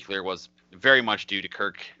in particular was very much due to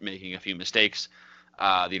Kirk making a few mistakes.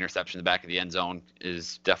 The interception in the back of the end zone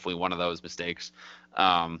is definitely one of those mistakes.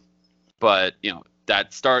 But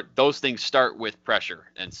those things start with pressure.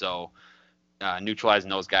 And so neutralizing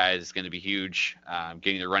those guys is going to be huge.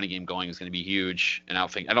 Getting the running game going is going to be huge. And I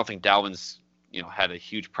don't think Dalvin's, had a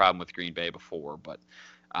huge problem with Green Bay before, but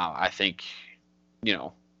I think,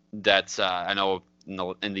 that's, I know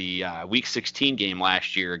in the Week 16 game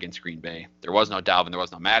last year against Green Bay, there was no Dalvin, there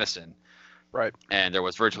was no Madison. Right. And there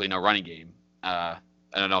was virtually no running game. I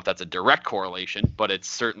don't know if that's a direct correlation, but it's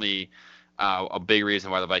certainly a big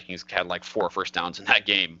reason why the Vikings had like 4 first downs in that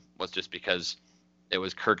game, was just because it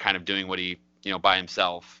was Kirk kind of doing what he, by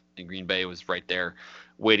himself, and Green Bay was right there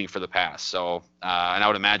waiting for the pass. So, and I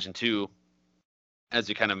would imagine too, as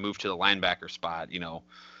we kind of move to the linebacker spot,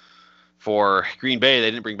 for Green Bay,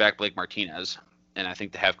 they didn't bring back Blake Martinez, and I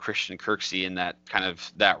think to have Christian Kirksey in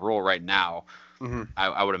that role right now, Mm-hmm.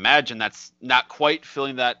 I would imagine that's not quite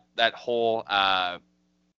filling that hole, to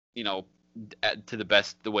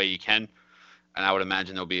the way you can. And I would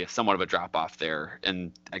imagine there'll be somewhat of a drop off there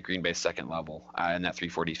at Green Bay's second level in that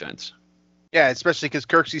 3-4 defense. Yeah, especially because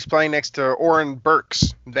Kirksey's playing next to Oren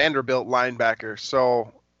Burks, Vanderbilt linebacker.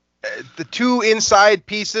 So the two inside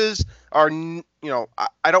pieces are,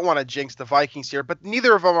 I don't want to jinx the Vikings here, but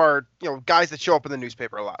neither of them are, guys that show up in the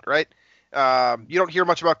newspaper a lot, right? You don't hear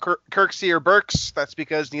much about Kirksey or Burks. That's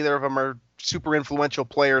because neither of them are super influential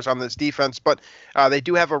players on this defense, but they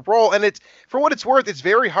do have a role. And for what it's worth, it's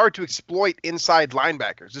very hard to exploit inside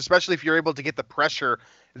linebackers, especially if you're able to get the pressure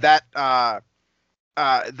that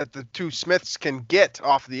that the two Smiths can get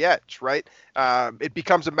off the edge, right? It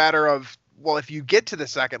becomes a matter of, well, if you get to the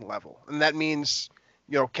second level, and that means,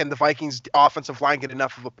 can the Vikings offensive line get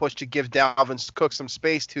enough of a push to give Dalvin Cook some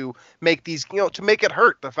space to make these, to make it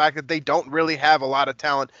hurt? The fact that they don't really have a lot of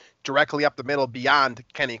talent directly up the middle beyond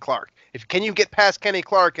Kenny Clark. Can you get past Kenny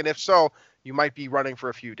Clark? And if so, you might be running for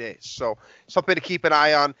a few days. So something to keep an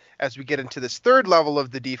eye on as we get into this third level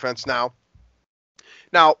of the defense now.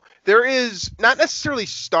 Now, there is not necessarily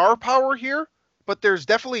star power here, but there's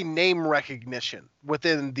definitely name recognition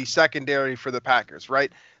within the secondary for the Packers,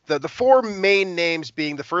 right? The 4 main names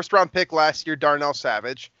being the first-round pick last year, Darnell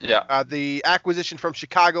Savage. Yeah. The acquisition from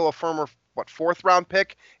Chicago, a former, 4th-round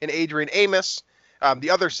pick in Adrian Amos, the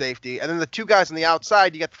other safety. And then the 2 guys on the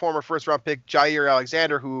outside, you got the former first-round pick, Jair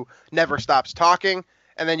Alexander, who never stops talking.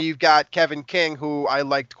 And then you've got Kevin King, who I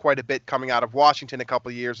liked quite a bit coming out of Washington a couple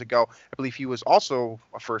of years ago. I believe he was also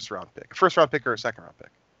a first-round pick or a second-round pick.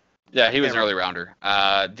 Yeah, he was an early rounder.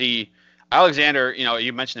 The Alexander,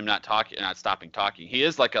 you mentioned him not stopping talking. He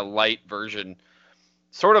is like a light version,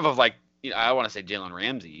 sort of like, I want to say Jalen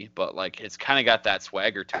Ramsey, but like it's kind of got that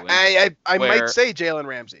swagger to him. I might say Jalen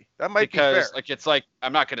Ramsey. That might be fair. Because like it's like,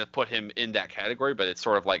 I'm not going to put him in that category, but it's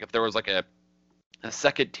sort of like if there was like a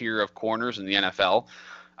second tier of corners in the NFL,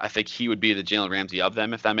 I think he would be the Jalen Ramsey of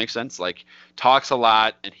them, if that makes sense. Like talks a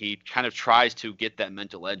lot, and he kind of tries to get that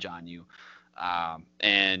mental edge on you.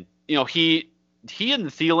 And he and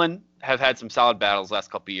Thielen have had some solid battles last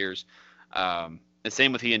couple of years. And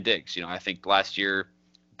same with he and Diggs. I think last year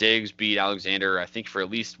Diggs beat Alexander, I think, for at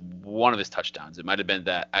least one of his touchdowns. It might have been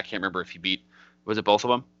that. I can't remember if was it both of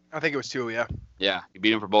them? I think it was 2, yeah. Yeah, he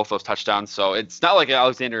beat him for both those touchdowns. So it's not like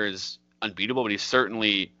Alexander is unbeatable, but he's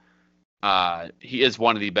certainly he is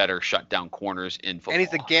one of the better shutdown corners in football. And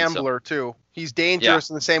he's a gambler too. He's dangerous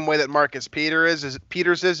in the same way that Marcus Peters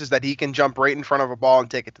is that he can jump right in front of a ball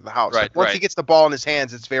and take it to the house. Right, like once he gets the ball in his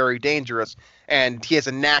hands, it's very dangerous, and he has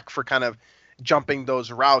a knack for kind of jumping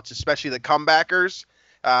those routes, especially the comebackers.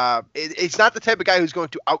 It's not the type of guy who's going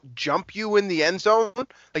to out jump you in the end zone.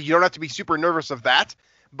 Like, you don't have to be super nervous of that.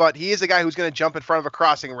 But he is a guy who's going to jump in front of a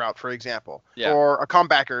crossing route, for example, or a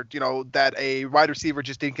comebacker, that a wide receiver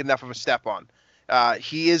just didn't get enough of a step on.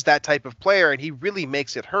 He is that type of player, and he really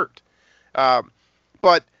makes it hurt.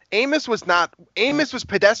 But Amos was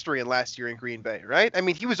pedestrian last year in Green Bay, right? I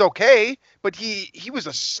mean, he was okay, but he was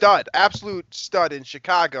a stud, absolute stud in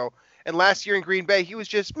Chicago. And last year in Green Bay, he was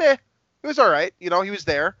just meh. He was all right. He was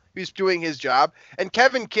there. He was doing his job. And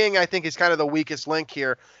Kevin King, I think, is kind of the weakest link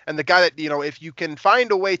here. And the guy that, if you can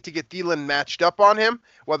find a way to get Thielen matched up on him,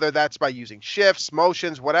 whether that's by using shifts,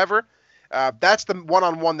 motions, whatever, that's the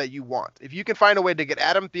one-on-one that you want. If you can find a way to get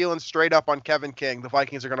Adam Thielen straight up on Kevin King, the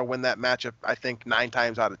Vikings are going to win that matchup, I think, 9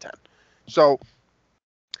 times out of 10. So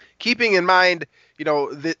keeping in mind,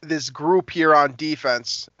 this group here on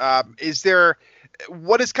defense,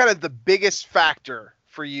 what is kind of the biggest factor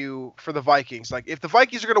for you, for the Vikings? Like, if the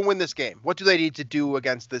Vikings are going to win this game, what do they need to do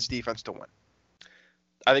against this defense to win?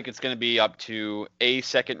 I think it's going to be up to a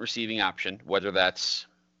second receiving option, whether that's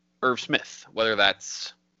Irv Smith, whether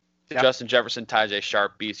that's Justin Jefferson, Tajay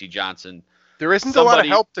Sharp, B.C. Johnson. There isn't a lot of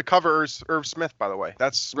help to cover Irv Smith, by the way.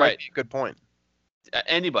 That's might be a good point.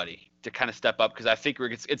 Anybody to kind of step up, because I think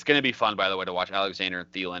it's going to be fun, by the way, to watch Alexander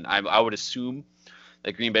and Thielen. I would assume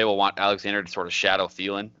that Green Bay will want Alexander to sort of shadow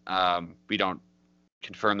Thielen. We don't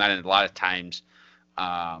confirm that, and a lot of times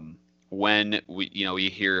when we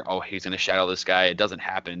hear, oh, he's going to shadow this guy, it doesn't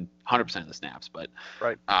happen 100% of the snaps. But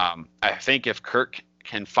I think if Kirk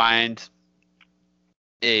can find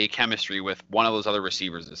a chemistry with one of those other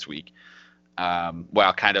receivers this week.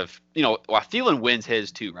 While Thielen wins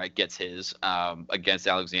his too, right? Gets his against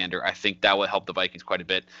Alexander. I think that will help the Vikings quite a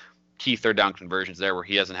bit. Key third down conversions there where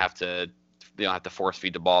he doesn't have to, force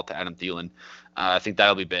feed the ball to Adam Thielen. I think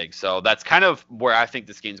that'll be big. So that's kind of where I think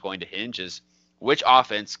this game's going to hinge is which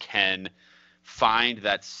offense can find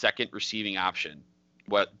that second receiving option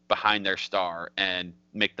behind their star and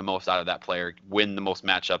make the most out of that player, win the most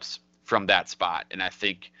matchups from that spot. And I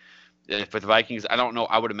think for the Vikings, I don't know.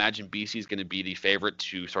 I would imagine BC is going to be the favorite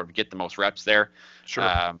to sort of get the most reps there.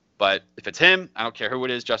 Sure. But if it's him, I don't care who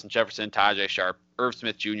it is, Justin Jefferson, Tajay Sharp, Irv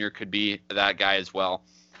Smith Jr. could be that guy as well.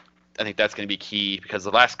 I think that's going to be key because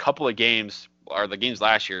the last couple of games, or the games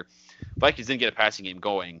last year, Vikings didn't get a passing game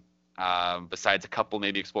going besides a couple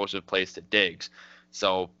maybe explosive plays to Diggs.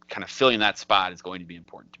 So kind of filling that spot is going to be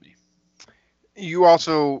important to me. You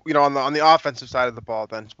also, on the offensive side of the ball,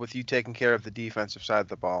 then with you taking care of the defensive side of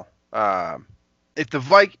the ball, if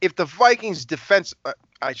the Vikings defense,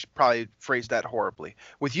 I should probably phrase that horribly,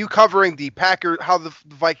 with you covering the Packers, how the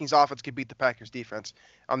Vikings offense could beat the Packers defense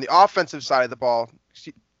on the offensive side of the ball.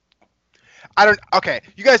 Okay,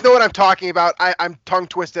 you guys know what I'm talking about. I'm tongue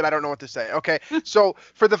twisted. I don't know what to say. Okay, so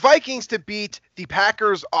for the Vikings to beat the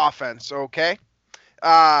Packers offense, okay,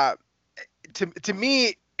 to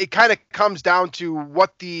me, it kind of comes down to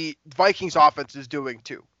what the Vikings offense is doing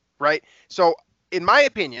too, right? So in my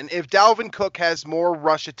opinion, if Dalvin Cook has more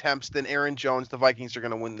rush attempts than Aaron Jones, the Vikings are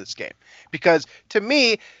going to win this game. Because to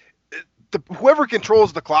me, whoever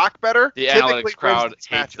controls the clock better. The analytics crowd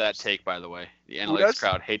hates that take, by the way. The analytics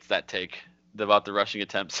crowd hates that take about the rushing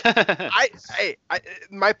attempts.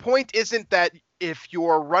 My point isn't that if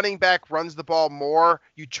your running back runs the ball more,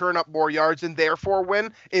 you churn up more yards and therefore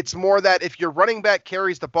win. It's more that if your running back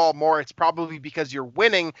carries the ball more, it's probably because you're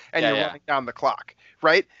winning and you're running down the clock,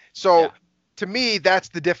 right? So to me, that's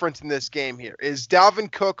the difference in this game here. Is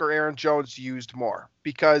Dalvin Cook or Aaron Jones used more?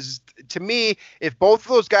 Because to me, if both of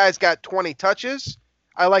those guys got 20 touches,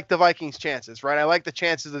 I like the Vikings' chances, right? I like the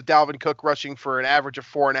chances of Dalvin Cook rushing for an average of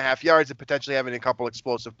 4.5 yards and potentially having a couple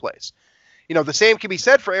explosive plays. The same can be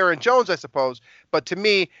said for Aaron Jones, I suppose. But to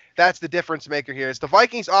me, that's the difference maker here. Is the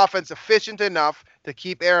Vikings offense efficient enough to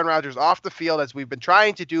keep Aaron Rodgers off the field, as we've been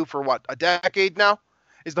trying to do for, a decade now?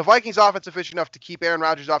 Is the Vikings offense efficient enough to keep Aaron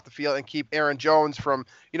Rodgers off the field and keep Aaron Jones from,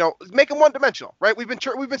 make him one-dimensional, right? We've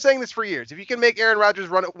been saying this for years. If you can make Aaron Rodgers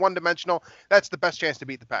run it one-dimensional, that's the best chance to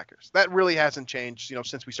beat the Packers. That really hasn't changed,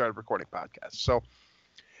 since we started recording podcasts. So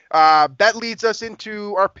that leads us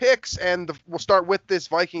into our picks, and we'll start with this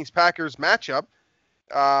Vikings-Packers matchup.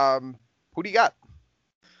 Who do you got?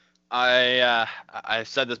 I've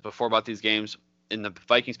said this before about these games. In the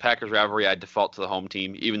Vikings-Packers rivalry, I default to the home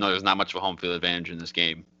team, even though there's not much of a home field advantage in this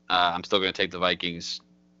game. I'm still going to take the Vikings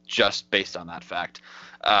just based on that fact.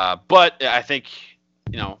 But I think,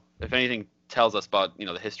 if anything tells us about,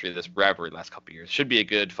 the history of this rivalry the last couple of years, should be a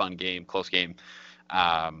good, fun game, close game.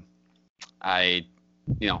 I'm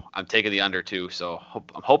taking the under too, so I'm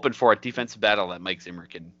hoping for a defensive battle that Mike Zimmer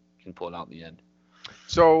can pull it out in the end.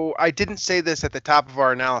 So I didn't say this at the top of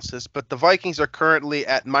our analysis, but the Vikings are currently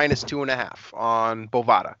at -2.5 on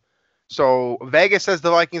Bovada. So Vegas says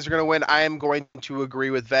the Vikings are going to win. I am going to agree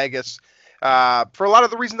with Vegas for a lot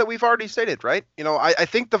of the reasons that we've already stated, right? I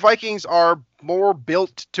think the Vikings are more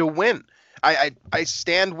built to win. I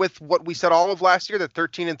stand with what we said all of last year, that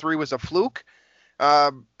 13-3 was a fluke.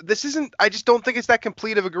 I just don't think it's that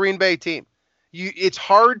complete of a Green Bay team. It's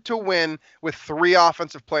hard to win with 3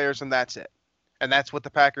 offensive players, and that's it. And that's what the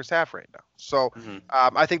Packers have right now. So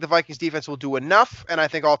I think the Vikings defense will do enough, and I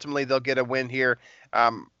think ultimately they'll get a win here.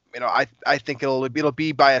 I think it'll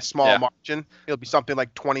be by a small margin. It'll be something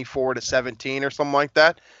like 24-17 or something like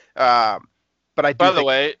that. But By the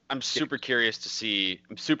way, I'm super curious to see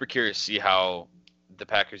how the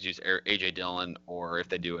Packers use AJ Dillon, or if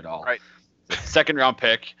they do at all. Right. Second round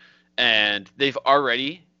pick, and they've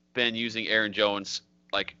already been using Aaron Jones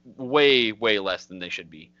like way less than they should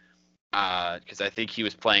be. Because I think he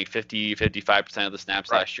was playing 55% of the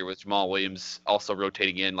snaps last year, with Jamal Williams also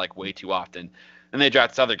rotating in like way too often. And they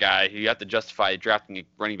draft this other guy. You have to justify drafting a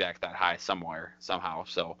running back that high somehow.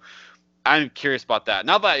 So I'm curious about that.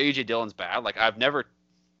 Not that AJ Dillon's bad. Like, I've never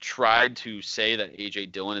tried to say that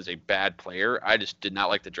AJ Dillon is a bad player. I just did not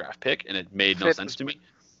like the draft pick, and it made no sense to me.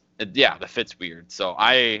 The fit's weird. So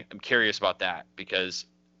I am curious about that, because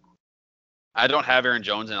I don't have Aaron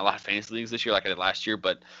Jones in a lot of fantasy leagues this year like I did last year,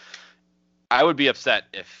 but I would be upset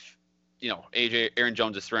if, Aaron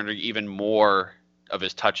Jones is surrendering even more of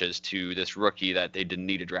his touches to this rookie that they didn't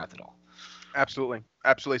need to draft at all. Absolutely.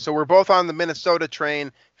 Absolutely. So we're both on the Minnesota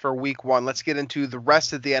train for week one. Let's get into the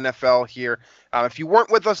rest of the NFL here. If you weren't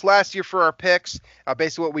with us last year for our picks,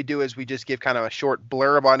 basically what we do is we just give kind of a short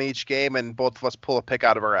blurb on each game, and both of us pull a pick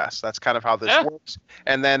out of our ass. That's kind of how this works.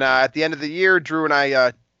 And then at the end of the year, Drew and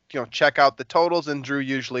I, check out the totals, and Drew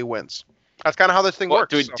usually wins. That's kind of how this thing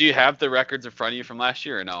works. Do you have the records in front of you from last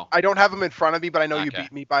year or no? I don't have them in front of me, but I know you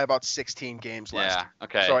beat me by about 16 games last year. Yeah,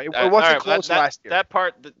 okay. So it wasn't close last year. That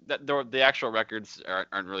part, the actual records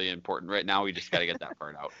aren't really important right now. We just got to get that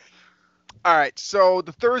part out. All right, so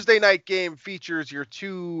the Thursday night game features your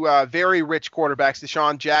two very rich quarterbacks,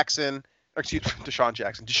 Deshaun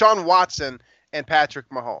Watson and Patrick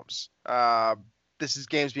Mahomes. This is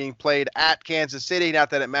games being played at Kansas City. Not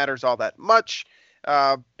that it matters all that much.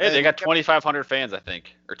 Hey, they got 2,500 fans, I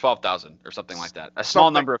think, or 12,000 or something like that. A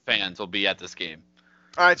small number of fans will be at this game.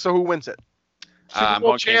 All right, so who wins it? Super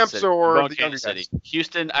Bowl champs or the younger guys?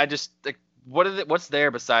 Houston, I just what's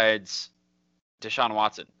there besides Deshaun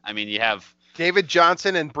Watson? I mean, you have David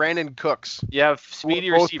Johnson and Brandon Cooks. You have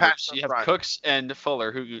speedy receivers. You have Cooks and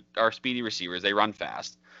Fuller, who are speedy receivers. They run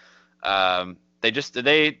fast. They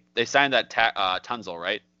signed that Tunzel,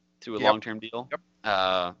 right, to a long-term deal. Yep.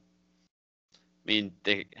 I mean,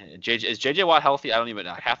 is JJ Watt healthy? I don't even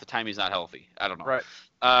know. Half the time he's not healthy. I don't know. Right.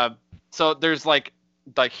 So there's like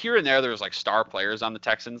here and there, there's like star players on the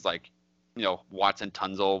Texans, like, Watson,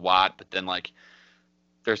 Tunzel, Watt, but then like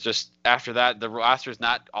there's just after that the roster's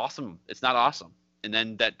not awesome. It's not awesome. And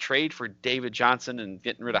then that trade for David Johnson and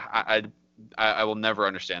getting rid of I will never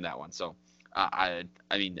understand that one. So I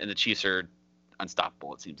mean, and the Chiefs are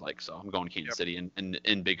unstoppable, it seems like. So I'm going Kansas City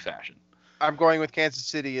in big fashion. I'm going with Kansas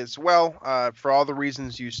City as well for all the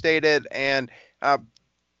reasons you stated. And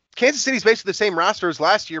Kansas City is basically the same roster as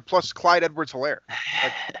last year, plus Clyde Edwards-Helaire.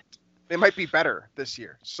 Like, they might be better this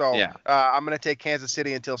year. So I'm going to take Kansas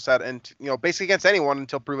City basically against anyone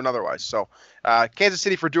until proven otherwise. So Kansas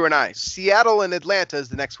City for Drew and I. Seattle and Atlanta is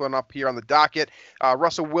the next one up here on the docket.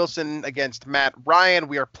 Russell Wilson against Matt Ryan.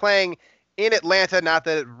 We are playing in Atlanta. Not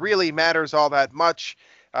that it really matters all that much.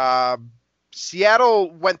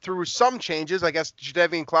 Seattle went through some changes. I guess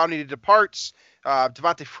Jadeveon Clowney departs.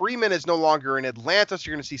 Devontae Freeman is no longer in Atlanta, so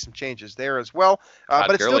you're going to see some changes there as well.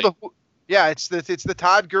 But it's still it's the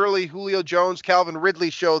Todd Gurley, Julio Jones, Calvin Ridley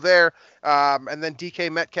show there. And then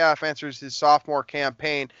DK Metcalf answers his sophomore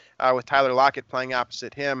campaign with Tyler Lockett playing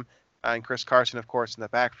opposite him and Chris Carson, of course, in the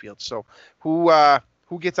backfield. So who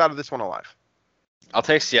gets out of this one alive? I'll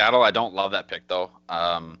take Seattle. I don't love that pick though.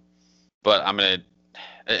 But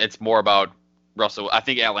it's more about Russell. I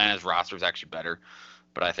think Atlanta's roster is actually better,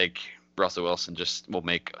 but I think Russell Wilson just will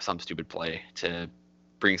make some stupid play to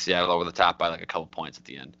bring Seattle over the top by like a couple points at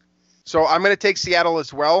the end. So I'm going to take Seattle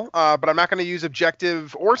as well, but I'm not going to use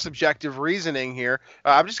objective or subjective reasoning here.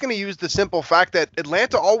 I'm just going to use the simple fact that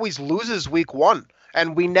Atlanta always loses week one,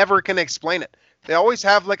 and we never can explain it. They always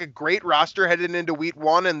have like a great roster headed into week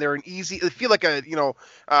one, and they feel like a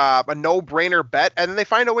no-brainer bet, and then they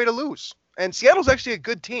find a way to lose. And Seattle's actually a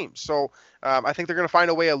good team, so I think they're going to find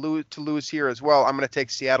a way to lose here as well. I'm going to take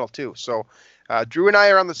Seattle too. So Drew and I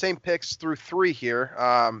are on the same picks through three here.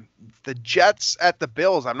 The Jets at the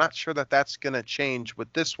Bills. I'm not sure that's going to change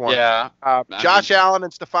with this one. Yeah. Josh Allen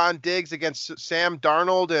and Stephon Diggs against Sam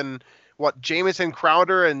Darnold and Jamison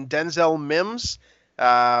Crowder and Denzel Mims.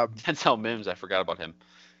 Denzel Mims, I forgot about him.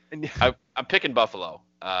 I'm picking Buffalo.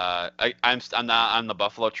 I'm not on the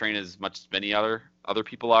Buffalo train as much as many other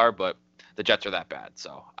people are, but the Jets are that bad,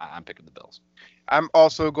 so I'm picking the Bills. I'm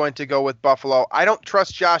also going to go with Buffalo. I don't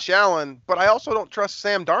trust Josh Allen, but I also don't trust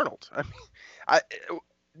Sam Darnold.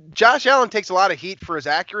 Josh Allen takes a lot of heat for his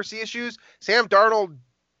accuracy issues. Sam Darnold,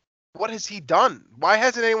 what has he done? Why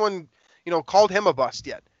hasn't anyone, called him a bust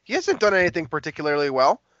yet? He hasn't done anything particularly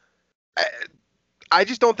well. I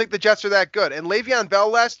just don't think the Jets are that good. And Le'Veon Bell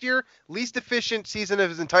last year, least efficient season of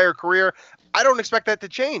his entire career. I don't expect that to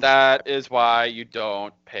change. That is why you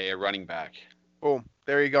don't pay a running back. Boom.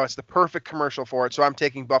 There you go. It's the perfect commercial for it. So I'm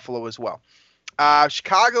taking Buffalo as well.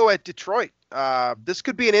 Chicago at Detroit. This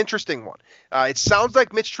could be an interesting one. It sounds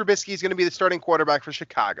like Mitch Trubisky is going to be the starting quarterback for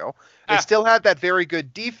Chicago. They still have that very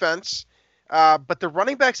good defense. But the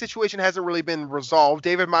running back situation hasn't really been resolved.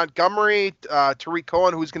 David Montgomery, Tariq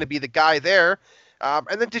Cohen, who's going to be the guy there.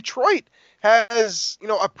 And then Detroit has,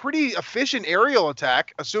 a pretty efficient aerial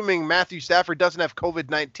attack, assuming Matthew Stafford doesn't have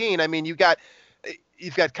COVID-19. I mean, you've got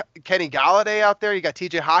Kenny Galladay out there. You got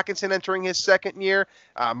T.J. Hawkinson entering his second year.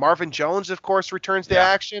 Marvin Jones, of course, returns to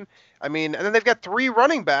action. I mean, and then they've got three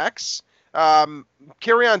running backs.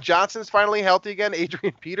 Kerryon Johnson's finally healthy again.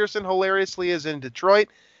 Adrian Peterson, hilariously, is in Detroit.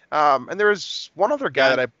 And there's one other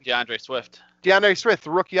guy DeAndre Swift. DeAndre Swift,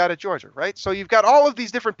 the rookie out of Georgia, right? So you've got all of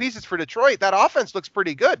these different pieces for Detroit. That offense looks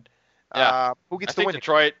pretty good. Yeah. Who gets I the think win?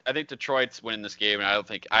 Detroit. I think Detroit's winning this game, and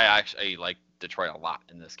I actually like Detroit a lot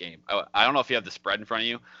in this game. I don't know if you have the spread in front of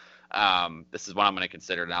you. This is what I'm going to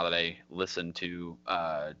consider now that I listen to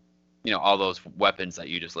all those weapons that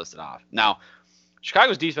you just listed off. Now,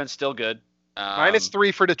 Chicago's defense still good.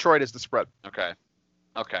 -3 for Detroit is the spread. Okay.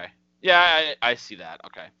 Yeah, I see that.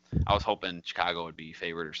 Okay. I was hoping Chicago would be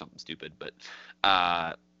favored or something stupid, but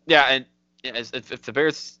yeah, and if the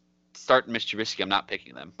Bears start Mitch Trubisky, I'm not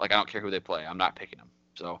picking them. Like, I don't care who they play, I'm not picking them.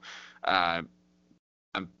 So I'm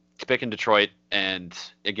picking Detroit, and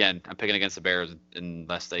again, I'm picking against the Bears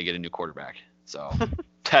unless they get a new quarterback. So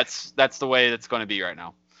that's the way that's going to be right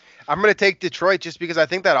now. I'm going to take Detroit just because I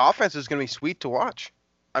think that offense is going to be sweet to watch.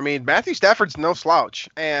 I mean, Matthew Stafford's no slouch,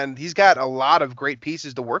 and he's got a lot of great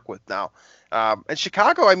pieces to work with now. And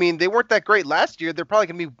Chicago, I mean, they weren't that great last year. They're probably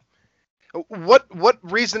going to be. What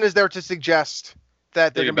reason is there to suggest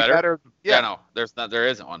that they're going to be better? Yeah, no, there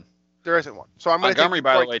isn't one. There isn't one. So I'm going to take Montgomery,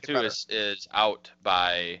 by the way, too, better. is out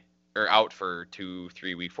for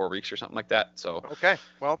 2-3 weeks, 4 weeks, or something like that. So okay,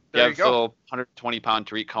 well, there you go. Still 120-pound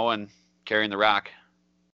Tariq Cohen carrying the rock.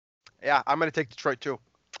 Yeah, I'm going to take Detroit too.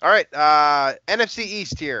 All right, NFC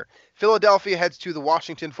East here. Philadelphia heads to the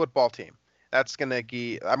Washington football team. That's going to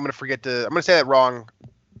be, I'm going to say that wrong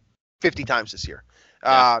 50 times this year.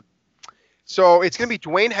 Yeah. So it's going to be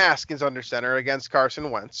Dwayne Haskins under center against Carson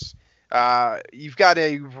Wentz. You've got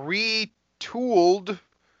a retooled,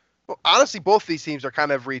 well, honestly, both these teams are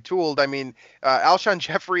kind of retooled. I mean, Alshon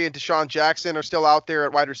Jeffrey and Deshaun Jackson are still out there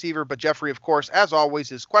at wide receiver, but Jeffrey, of course, as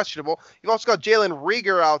always, is questionable. You've also got Jalen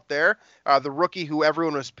Reagor out there, the rookie who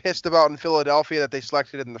everyone was pissed about in Philadelphia that they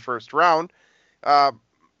selected in the first round.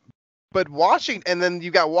 But Washington, and then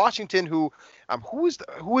you got Washington, what's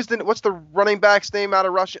the running back's name out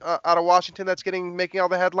of Washington that's making all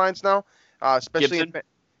the headlines now, especially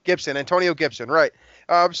Gibson, Antonio Gibson, right?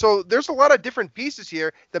 So there's a lot of different pieces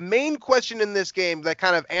here. The main question in this game that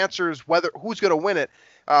kind of answers who's going to win it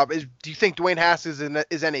is: do you think Dwayne Haskins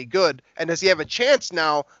is any good, and does he have a chance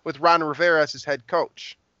now with Ron Rivera as his head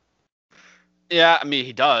coach? Yeah, I mean,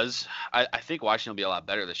 he does. I think Washington will be a lot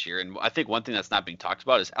better this year. And I think one thing that's not being talked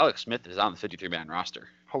about is Alex Smith is on the 53-man roster.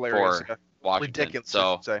 Hilarious. For Washington. Ridiculous.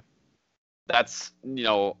 So that's,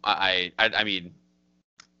 I mean,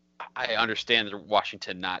 I understand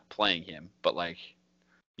Washington not playing him, but, like,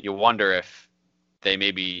 you wonder if they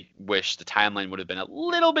maybe wish the timeline would have been a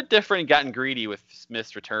little bit different and gotten greedy with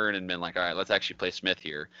Smith's return and been like, all right, let's actually play Smith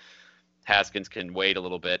here. Haskins can wait a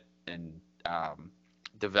little bit and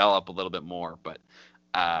develop a little bit more, but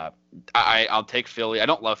I'll take Philly. I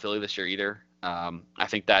don't love Philly this year either. I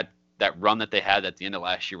think that run that they had at the end of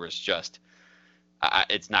last year was just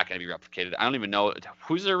it's not going to be replicated. I don't even know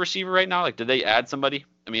who's their receiver right now. Like, did they add somebody?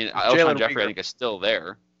 I mean, Alshon Jeffrey, Reagor. I think, is still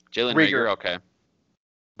there. Jalen Reagor, okay.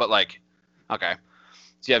 But, like, okay.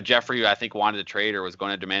 So you have Jeffrey, who I think wanted to trade or was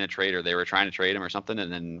going to demand a trade, or they were trying to trade him or something,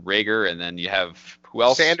 and then Reagor, and then you have who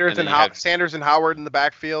else? Sanders and Howard in the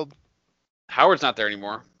backfield. Howard's not there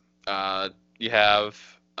anymore. You have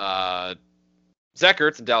Zach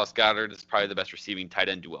Ertz and Dallas Goedert is probably the best receiving tight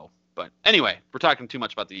end duo. But anyway, we're talking too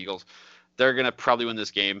much about the Eagles. They're going to probably win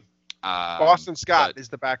this game. Boston Scott is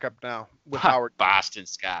the backup now with Howard. Boston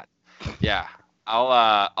Scott. Yeah.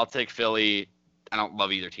 I'll take Philly. I don't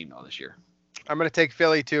love either team though this year. I'm going to take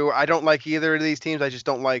Philly too. I don't like either of these teams. I just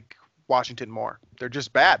don't like Washington more. They're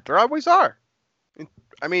just bad. They always are.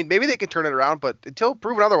 I mean, maybe they can turn it around, but until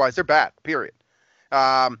proven otherwise, they're bad, period.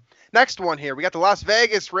 Next one here. We got the Las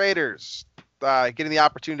Vegas Raiders getting the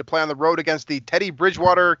opportunity to play on the road against the Teddy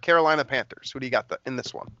Bridgewater Carolina Panthers. Who do you got in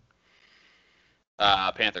this one?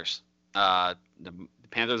 Panthers. The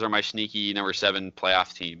Panthers are my sneaky number 7 seed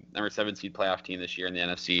playoff team this year in the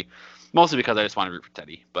NFC, mostly because I just want to root for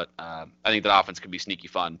Teddy. But I think that offense could be sneaky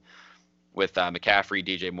fun with McCaffrey,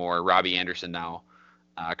 DJ Moore, Robbie Anderson now,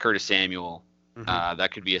 Curtis Samuel.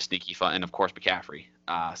 That could be a sneaky fun, and of course McCaffrey.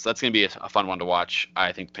 So that's going to be a fun one to watch.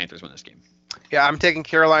 I think the Panthers win this game. Yeah, I'm taking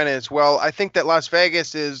Carolina as well. I think that Las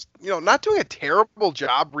Vegas is, not doing a terrible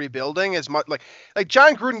job rebuilding as much. Like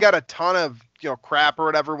John Gruden got a ton of crap or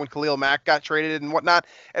whatever when Khalil Mack got traded and whatnot,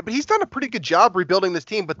 but he's done a pretty good job rebuilding this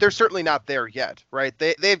team. But they're certainly not there yet, right?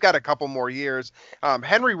 They've got a couple more years.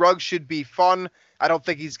 Henry Ruggs should be fun. I don't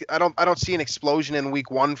see an explosion in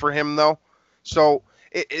week 1 for him though. So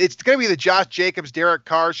it's going to be the Josh Jacobs, Derek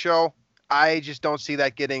Carr show. I just don't see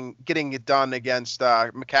that getting it done against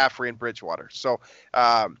McCaffrey and Bridgewater. So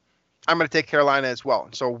I'm going to take Carolina as well.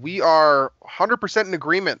 So we are 100% in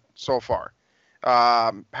agreement so far.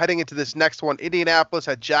 Heading into this next one, Indianapolis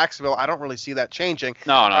at Jacksonville. I don't really see that changing.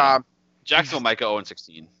 No. Jacksonville might go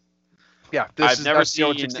 0-16. Yeah, I've never that's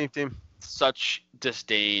the seen 0-16 team. such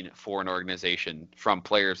disdain for an organization from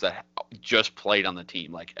players that just played on the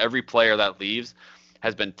team. Like every player that leaves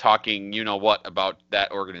has been talking, about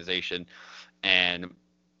that organization, and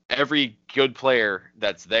every good player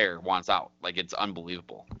that's there wants out. Like it's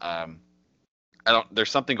unbelievable. There's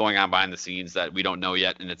something going on behind the scenes that we don't know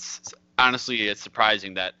yet, and it's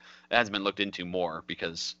surprising that it hasn't been looked into more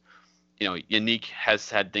because, Yannick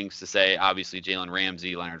has had things to say. Obviously, Jalen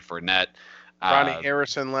Ramsey, Leonard Fournette, Ronnie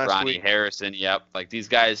Harrison last week. Ronnie Harrison, yep. Like these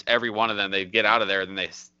guys, every one of them, they get out of there, then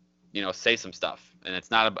they, say some stuff, and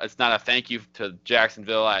it's not a thank you to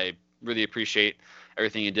Jacksonville. I really appreciate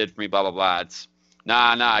everything you did for me. Blah blah blah. It's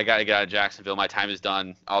I gotta get out of Jacksonville. My time is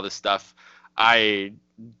done. All this stuff. It's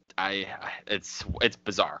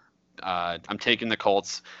bizarre. I'm taking the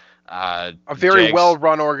Colts. A very Jags.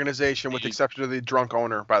 well-run organization, with the exception of the drunk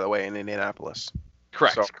owner, by the way, in Indianapolis.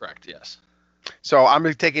 Correct. Yes. So I'm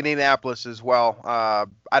going to take Indianapolis as well.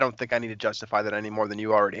 I don't think I need to justify that any more than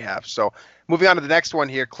you already have. So moving on to the next one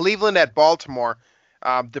here, Cleveland at Baltimore.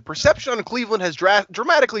 The perception on Cleveland has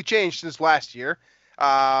dramatically changed since last year.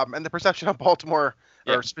 And the perception on Baltimore,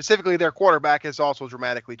 or specifically their quarterback, has also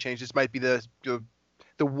dramatically changed. This might be the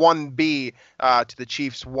 1B to the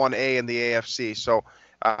Chiefs 1A in the AFC. So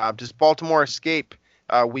does Baltimore escape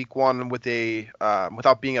week one with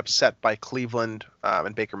without being upset by Cleveland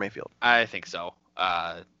and Baker Mayfield? I think so.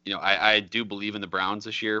 I do believe in the Browns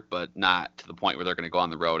this year, but not to the point where they're going to go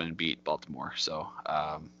on the road and beat Baltimore. So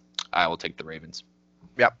I will take the Ravens.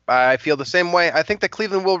 Yep, I feel the same way. I think that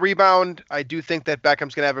Cleveland will rebound. I do think that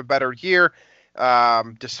Beckham's going to have a better year,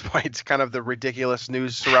 despite kind of the ridiculous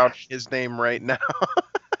news surrounding his name right now.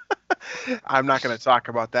 I'm not going to talk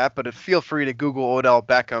about that, but feel free to Google Odell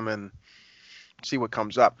Beckham and see what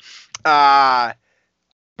comes up. But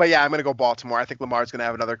yeah, I'm going to go Baltimore. I think Lamar's going to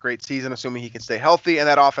have another great season, assuming he can stay healthy, and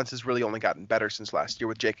that offense has really only gotten better since last year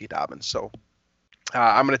with J.K. Dobbins. So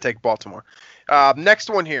I'm going to take Baltimore. Next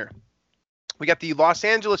one here. We got the Los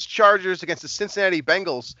Angeles Chargers against the Cincinnati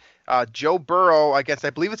Bengals. Joe Burrow against, I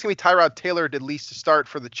believe it's going to be Tyrod Taylor at least to start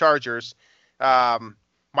for the Chargers.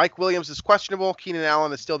 Mike Williams is questionable. Keenan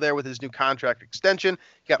Allen is still there with his new contract extension.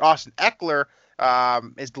 You got Austin Eckler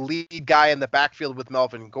is the lead guy in the backfield with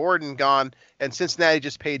Melvin Gordon gone. And Cincinnati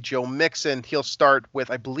just paid Joe Mixon. He'll start with,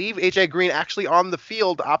 I believe, A.J. Green actually on the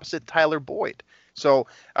field opposite Tyler Boyd. So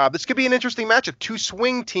this could be an interesting matchup. Two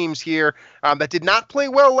swing teams here that did not play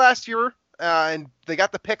well last year, and they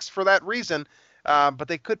got the picks for that reason. But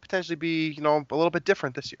they could potentially be, a little bit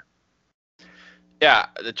different this year. Yeah,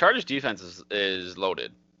 the Chargers defense is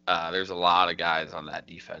loaded. There's a lot of guys on that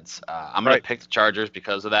defense. I'm going to pick the Chargers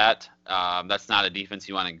because of that. That's not a defense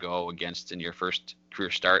you want to go against in your first career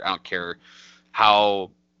start. I don't care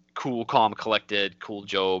how cool, calm, collected, cool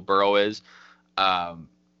Joe Burrow is. I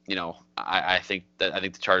think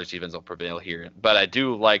the Chargers defense will prevail here. But I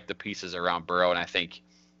do like the pieces around Burrow, and I think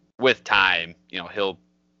with time, he'll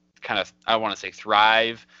kind of, I don't want to say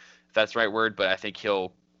thrive, if that's the right word, but I think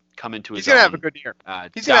he'll come into his own. He's gonna have a good year.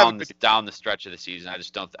 Down the stretch of the season.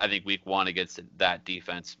 I think week one against that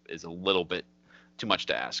defense is a little bit too much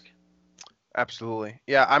to ask. Absolutely.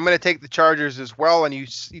 Yeah, I'm going to take the Chargers as well. And you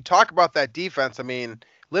talk about that defense. I mean,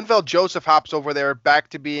 Linval Joseph hops over there back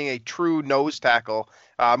to being a true nose tackle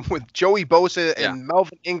with Joey Bosa and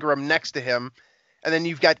Melvin Ingram next to him. And then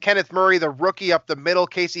you've got Kenneth Murray, the rookie, up the middle,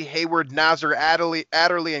 Casey Hayward, Nazir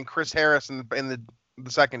Adderley, and Chris Harris in the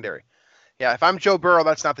secondary. Yeah, if I'm Joe Burrow,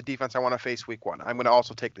 that's not the defense I want to face week one. I'm going to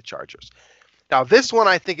also take the Chargers. Now, this one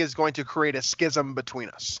I think is going to create a schism between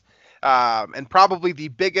us. And probably the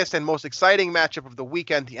biggest and most exciting matchup of the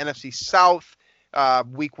weekend, the NFC South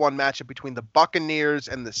week one matchup between the Buccaneers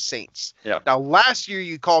and the Saints. Yeah. Now, last year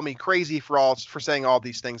you called me crazy for saying all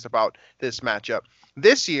these things about this matchup.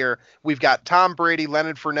 This year, we've got Tom Brady,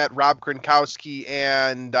 Leonard Fournette, Rob Gronkowski,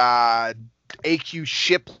 and A.Q.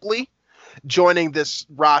 Shipley joining this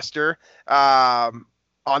roster, on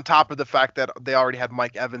top of the fact that they already had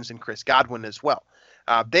Mike Evans and Chris Godwin as well.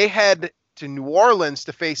 They head to New Orleans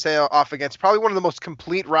to face off against probably one of the most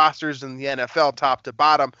complete rosters in the NFL, top to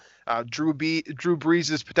bottom. Drew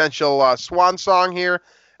Brees' potential swan song here,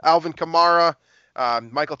 Alvin Kamara,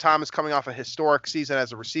 Michael Thomas coming off a historic season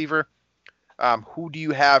as a receiver. Who do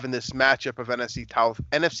you have in this matchup of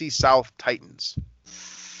NFC South Titans?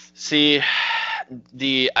 See,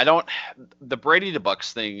 the Brady to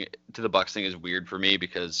the Bucs thing is weird for me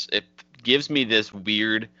because it gives me this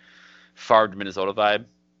weird Favre Minnesota vibe,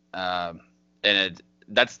 and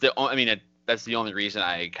that's the only reason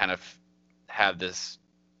I kind of have this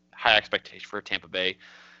high expectation for Tampa Bay.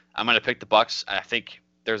 I'm going to pick the Bucs. I think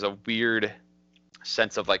there's a weird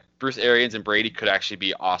sense of like Bruce Arians and Brady could actually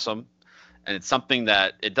be awesome. And it's something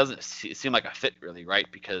that it doesn't seem like a fit really, right?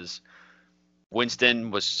 Because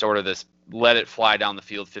Winston was sort of this let it fly down the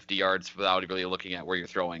field 50 yards without really looking at where you're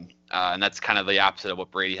throwing. And that's kind of the opposite of what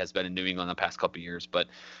Brady has been in New England the past couple of years. But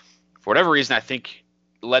for whatever reason, I think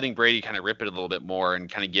letting Brady kind of rip it a little bit more and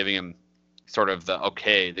kind of giving him sort of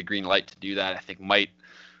the green light to do that, I think might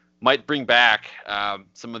bring back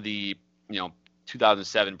some of the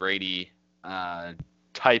 2007 Brady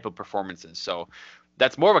type of performances. So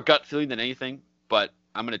that's more of a gut feeling than anything, but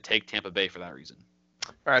I'm going to take Tampa Bay for that reason.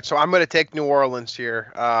 All right, so I'm going to take New Orleans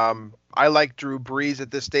here. I like Drew Brees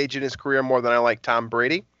at this stage in his career more than I like Tom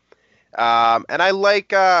Brady. And I think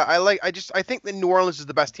that New Orleans is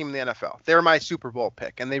the best team in the NFL. They're my Super Bowl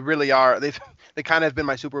pick, and they really are. They kind of have been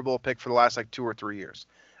my Super Bowl pick for the last 2 or 3 years.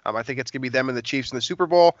 I think it's going to be them and the Chiefs in the Super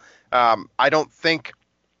Bowl. I don't think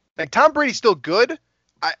Tom Brady's still good.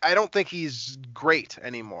 I don't think he's great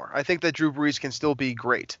anymore. I think that Drew Brees can still be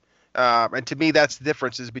great. And to me, that's the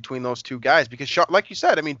differences between those two guys. Because, like you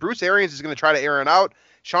said, Bruce Arians is going to try to air it out.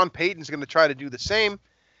 Sean Payton's going to try to do the same.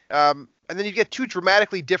 And then you get two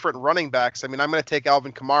dramatically different running backs. I'm going to take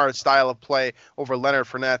Alvin Kamara's style of play over Leonard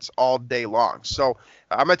Fournette's all day long. So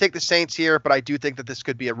I'm going to take the Saints here, but I do think that this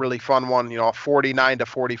could be a really fun one, a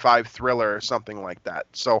 49-45 thriller or something like that.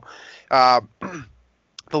 So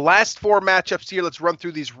the last 4 matchups here, let's run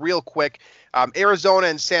through these real quick. Arizona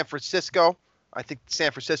and San Francisco. I think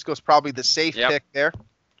San Francisco is probably the safe pick there.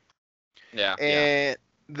 Yeah. And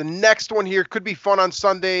the next one here could be fun on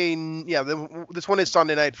Sunday. Yeah, this one is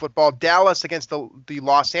Sunday Night Football. Dallas against the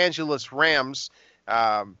Los Angeles Rams.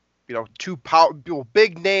 Two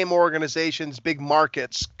big name organizations, big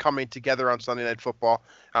markets coming together on Sunday Night Football.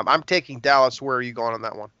 I'm taking Dallas. Where are you going on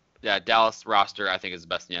that one? Yeah, Dallas roster I think is the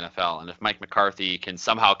best in the NFL. And if Mike McCarthy can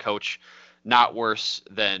somehow coach not worse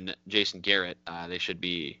than Jason Garrett, they're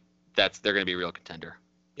going to be a real contender.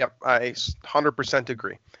 Yep, I 100%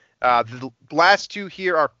 agree. The last two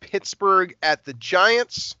here are Pittsburgh at the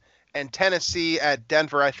Giants and Tennessee at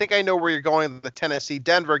Denver. I think I know where you're going in the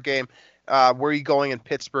Tennessee-Denver game. Where are you going in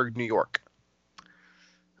Pittsburgh, New York?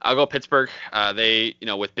 I'll go Pittsburgh. They,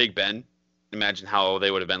 with Big Ben, imagine how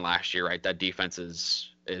they would have been last year, right? That defense is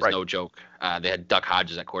right. No joke. They had Duck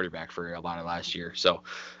Hodges at quarterback for a lot of last year. So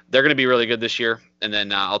they're going to be really good this year. And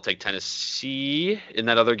then I'll take Tennessee in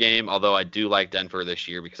that other game, although I do like Denver this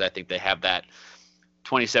year because I think they have that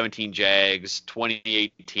 2017 Jags,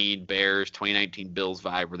 2018 Bears, 2019 Bills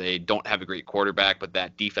vibe where they don't have a great quarterback, but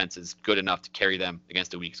that defense is good enough to carry them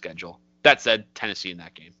against a weak schedule. That said, Tennessee in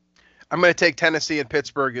that game. I'm going to take Tennessee and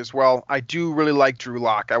Pittsburgh as well. I do really like Drew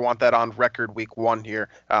Lock. I want that on record week 1 here.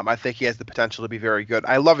 I think he has the potential to be very good.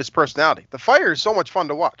 I love his personality. The Fire is so much fun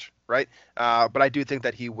to watch, right? But I do think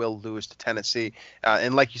that he will lose to Tennessee.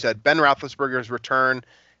 And like you said, Ben Roethlisberger's return,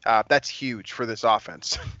 that's huge for this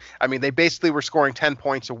offense. They basically were scoring 10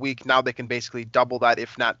 points a week. Now they can basically double that,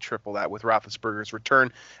 if not triple that, with Roethlisberger's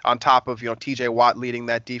return. On top of T.J. Watt leading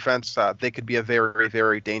that defense, they could be a very,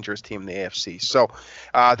 very dangerous team in the AFC. So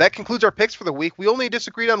that concludes our picks for the week. We only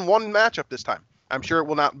disagreed on one matchup this time. I'm sure it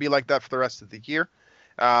will not be like that for the rest of the year.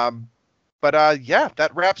 But that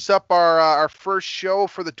wraps up our first show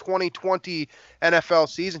for the 2020 NFL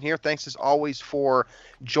season here. Thanks as always for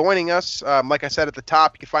joining us. Like I said at the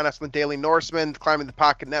top, you can find us on the Daily Norseman, Climbing the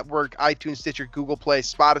Pocket Network, iTunes, Stitcher, Google Play,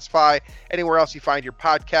 Spotify, anywhere else you find your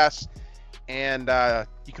podcasts. And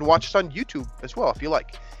you can watch us on YouTube as well if you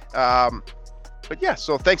like.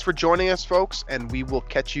 So thanks for joining us, folks, and we will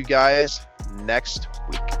catch you guys next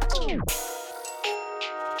week.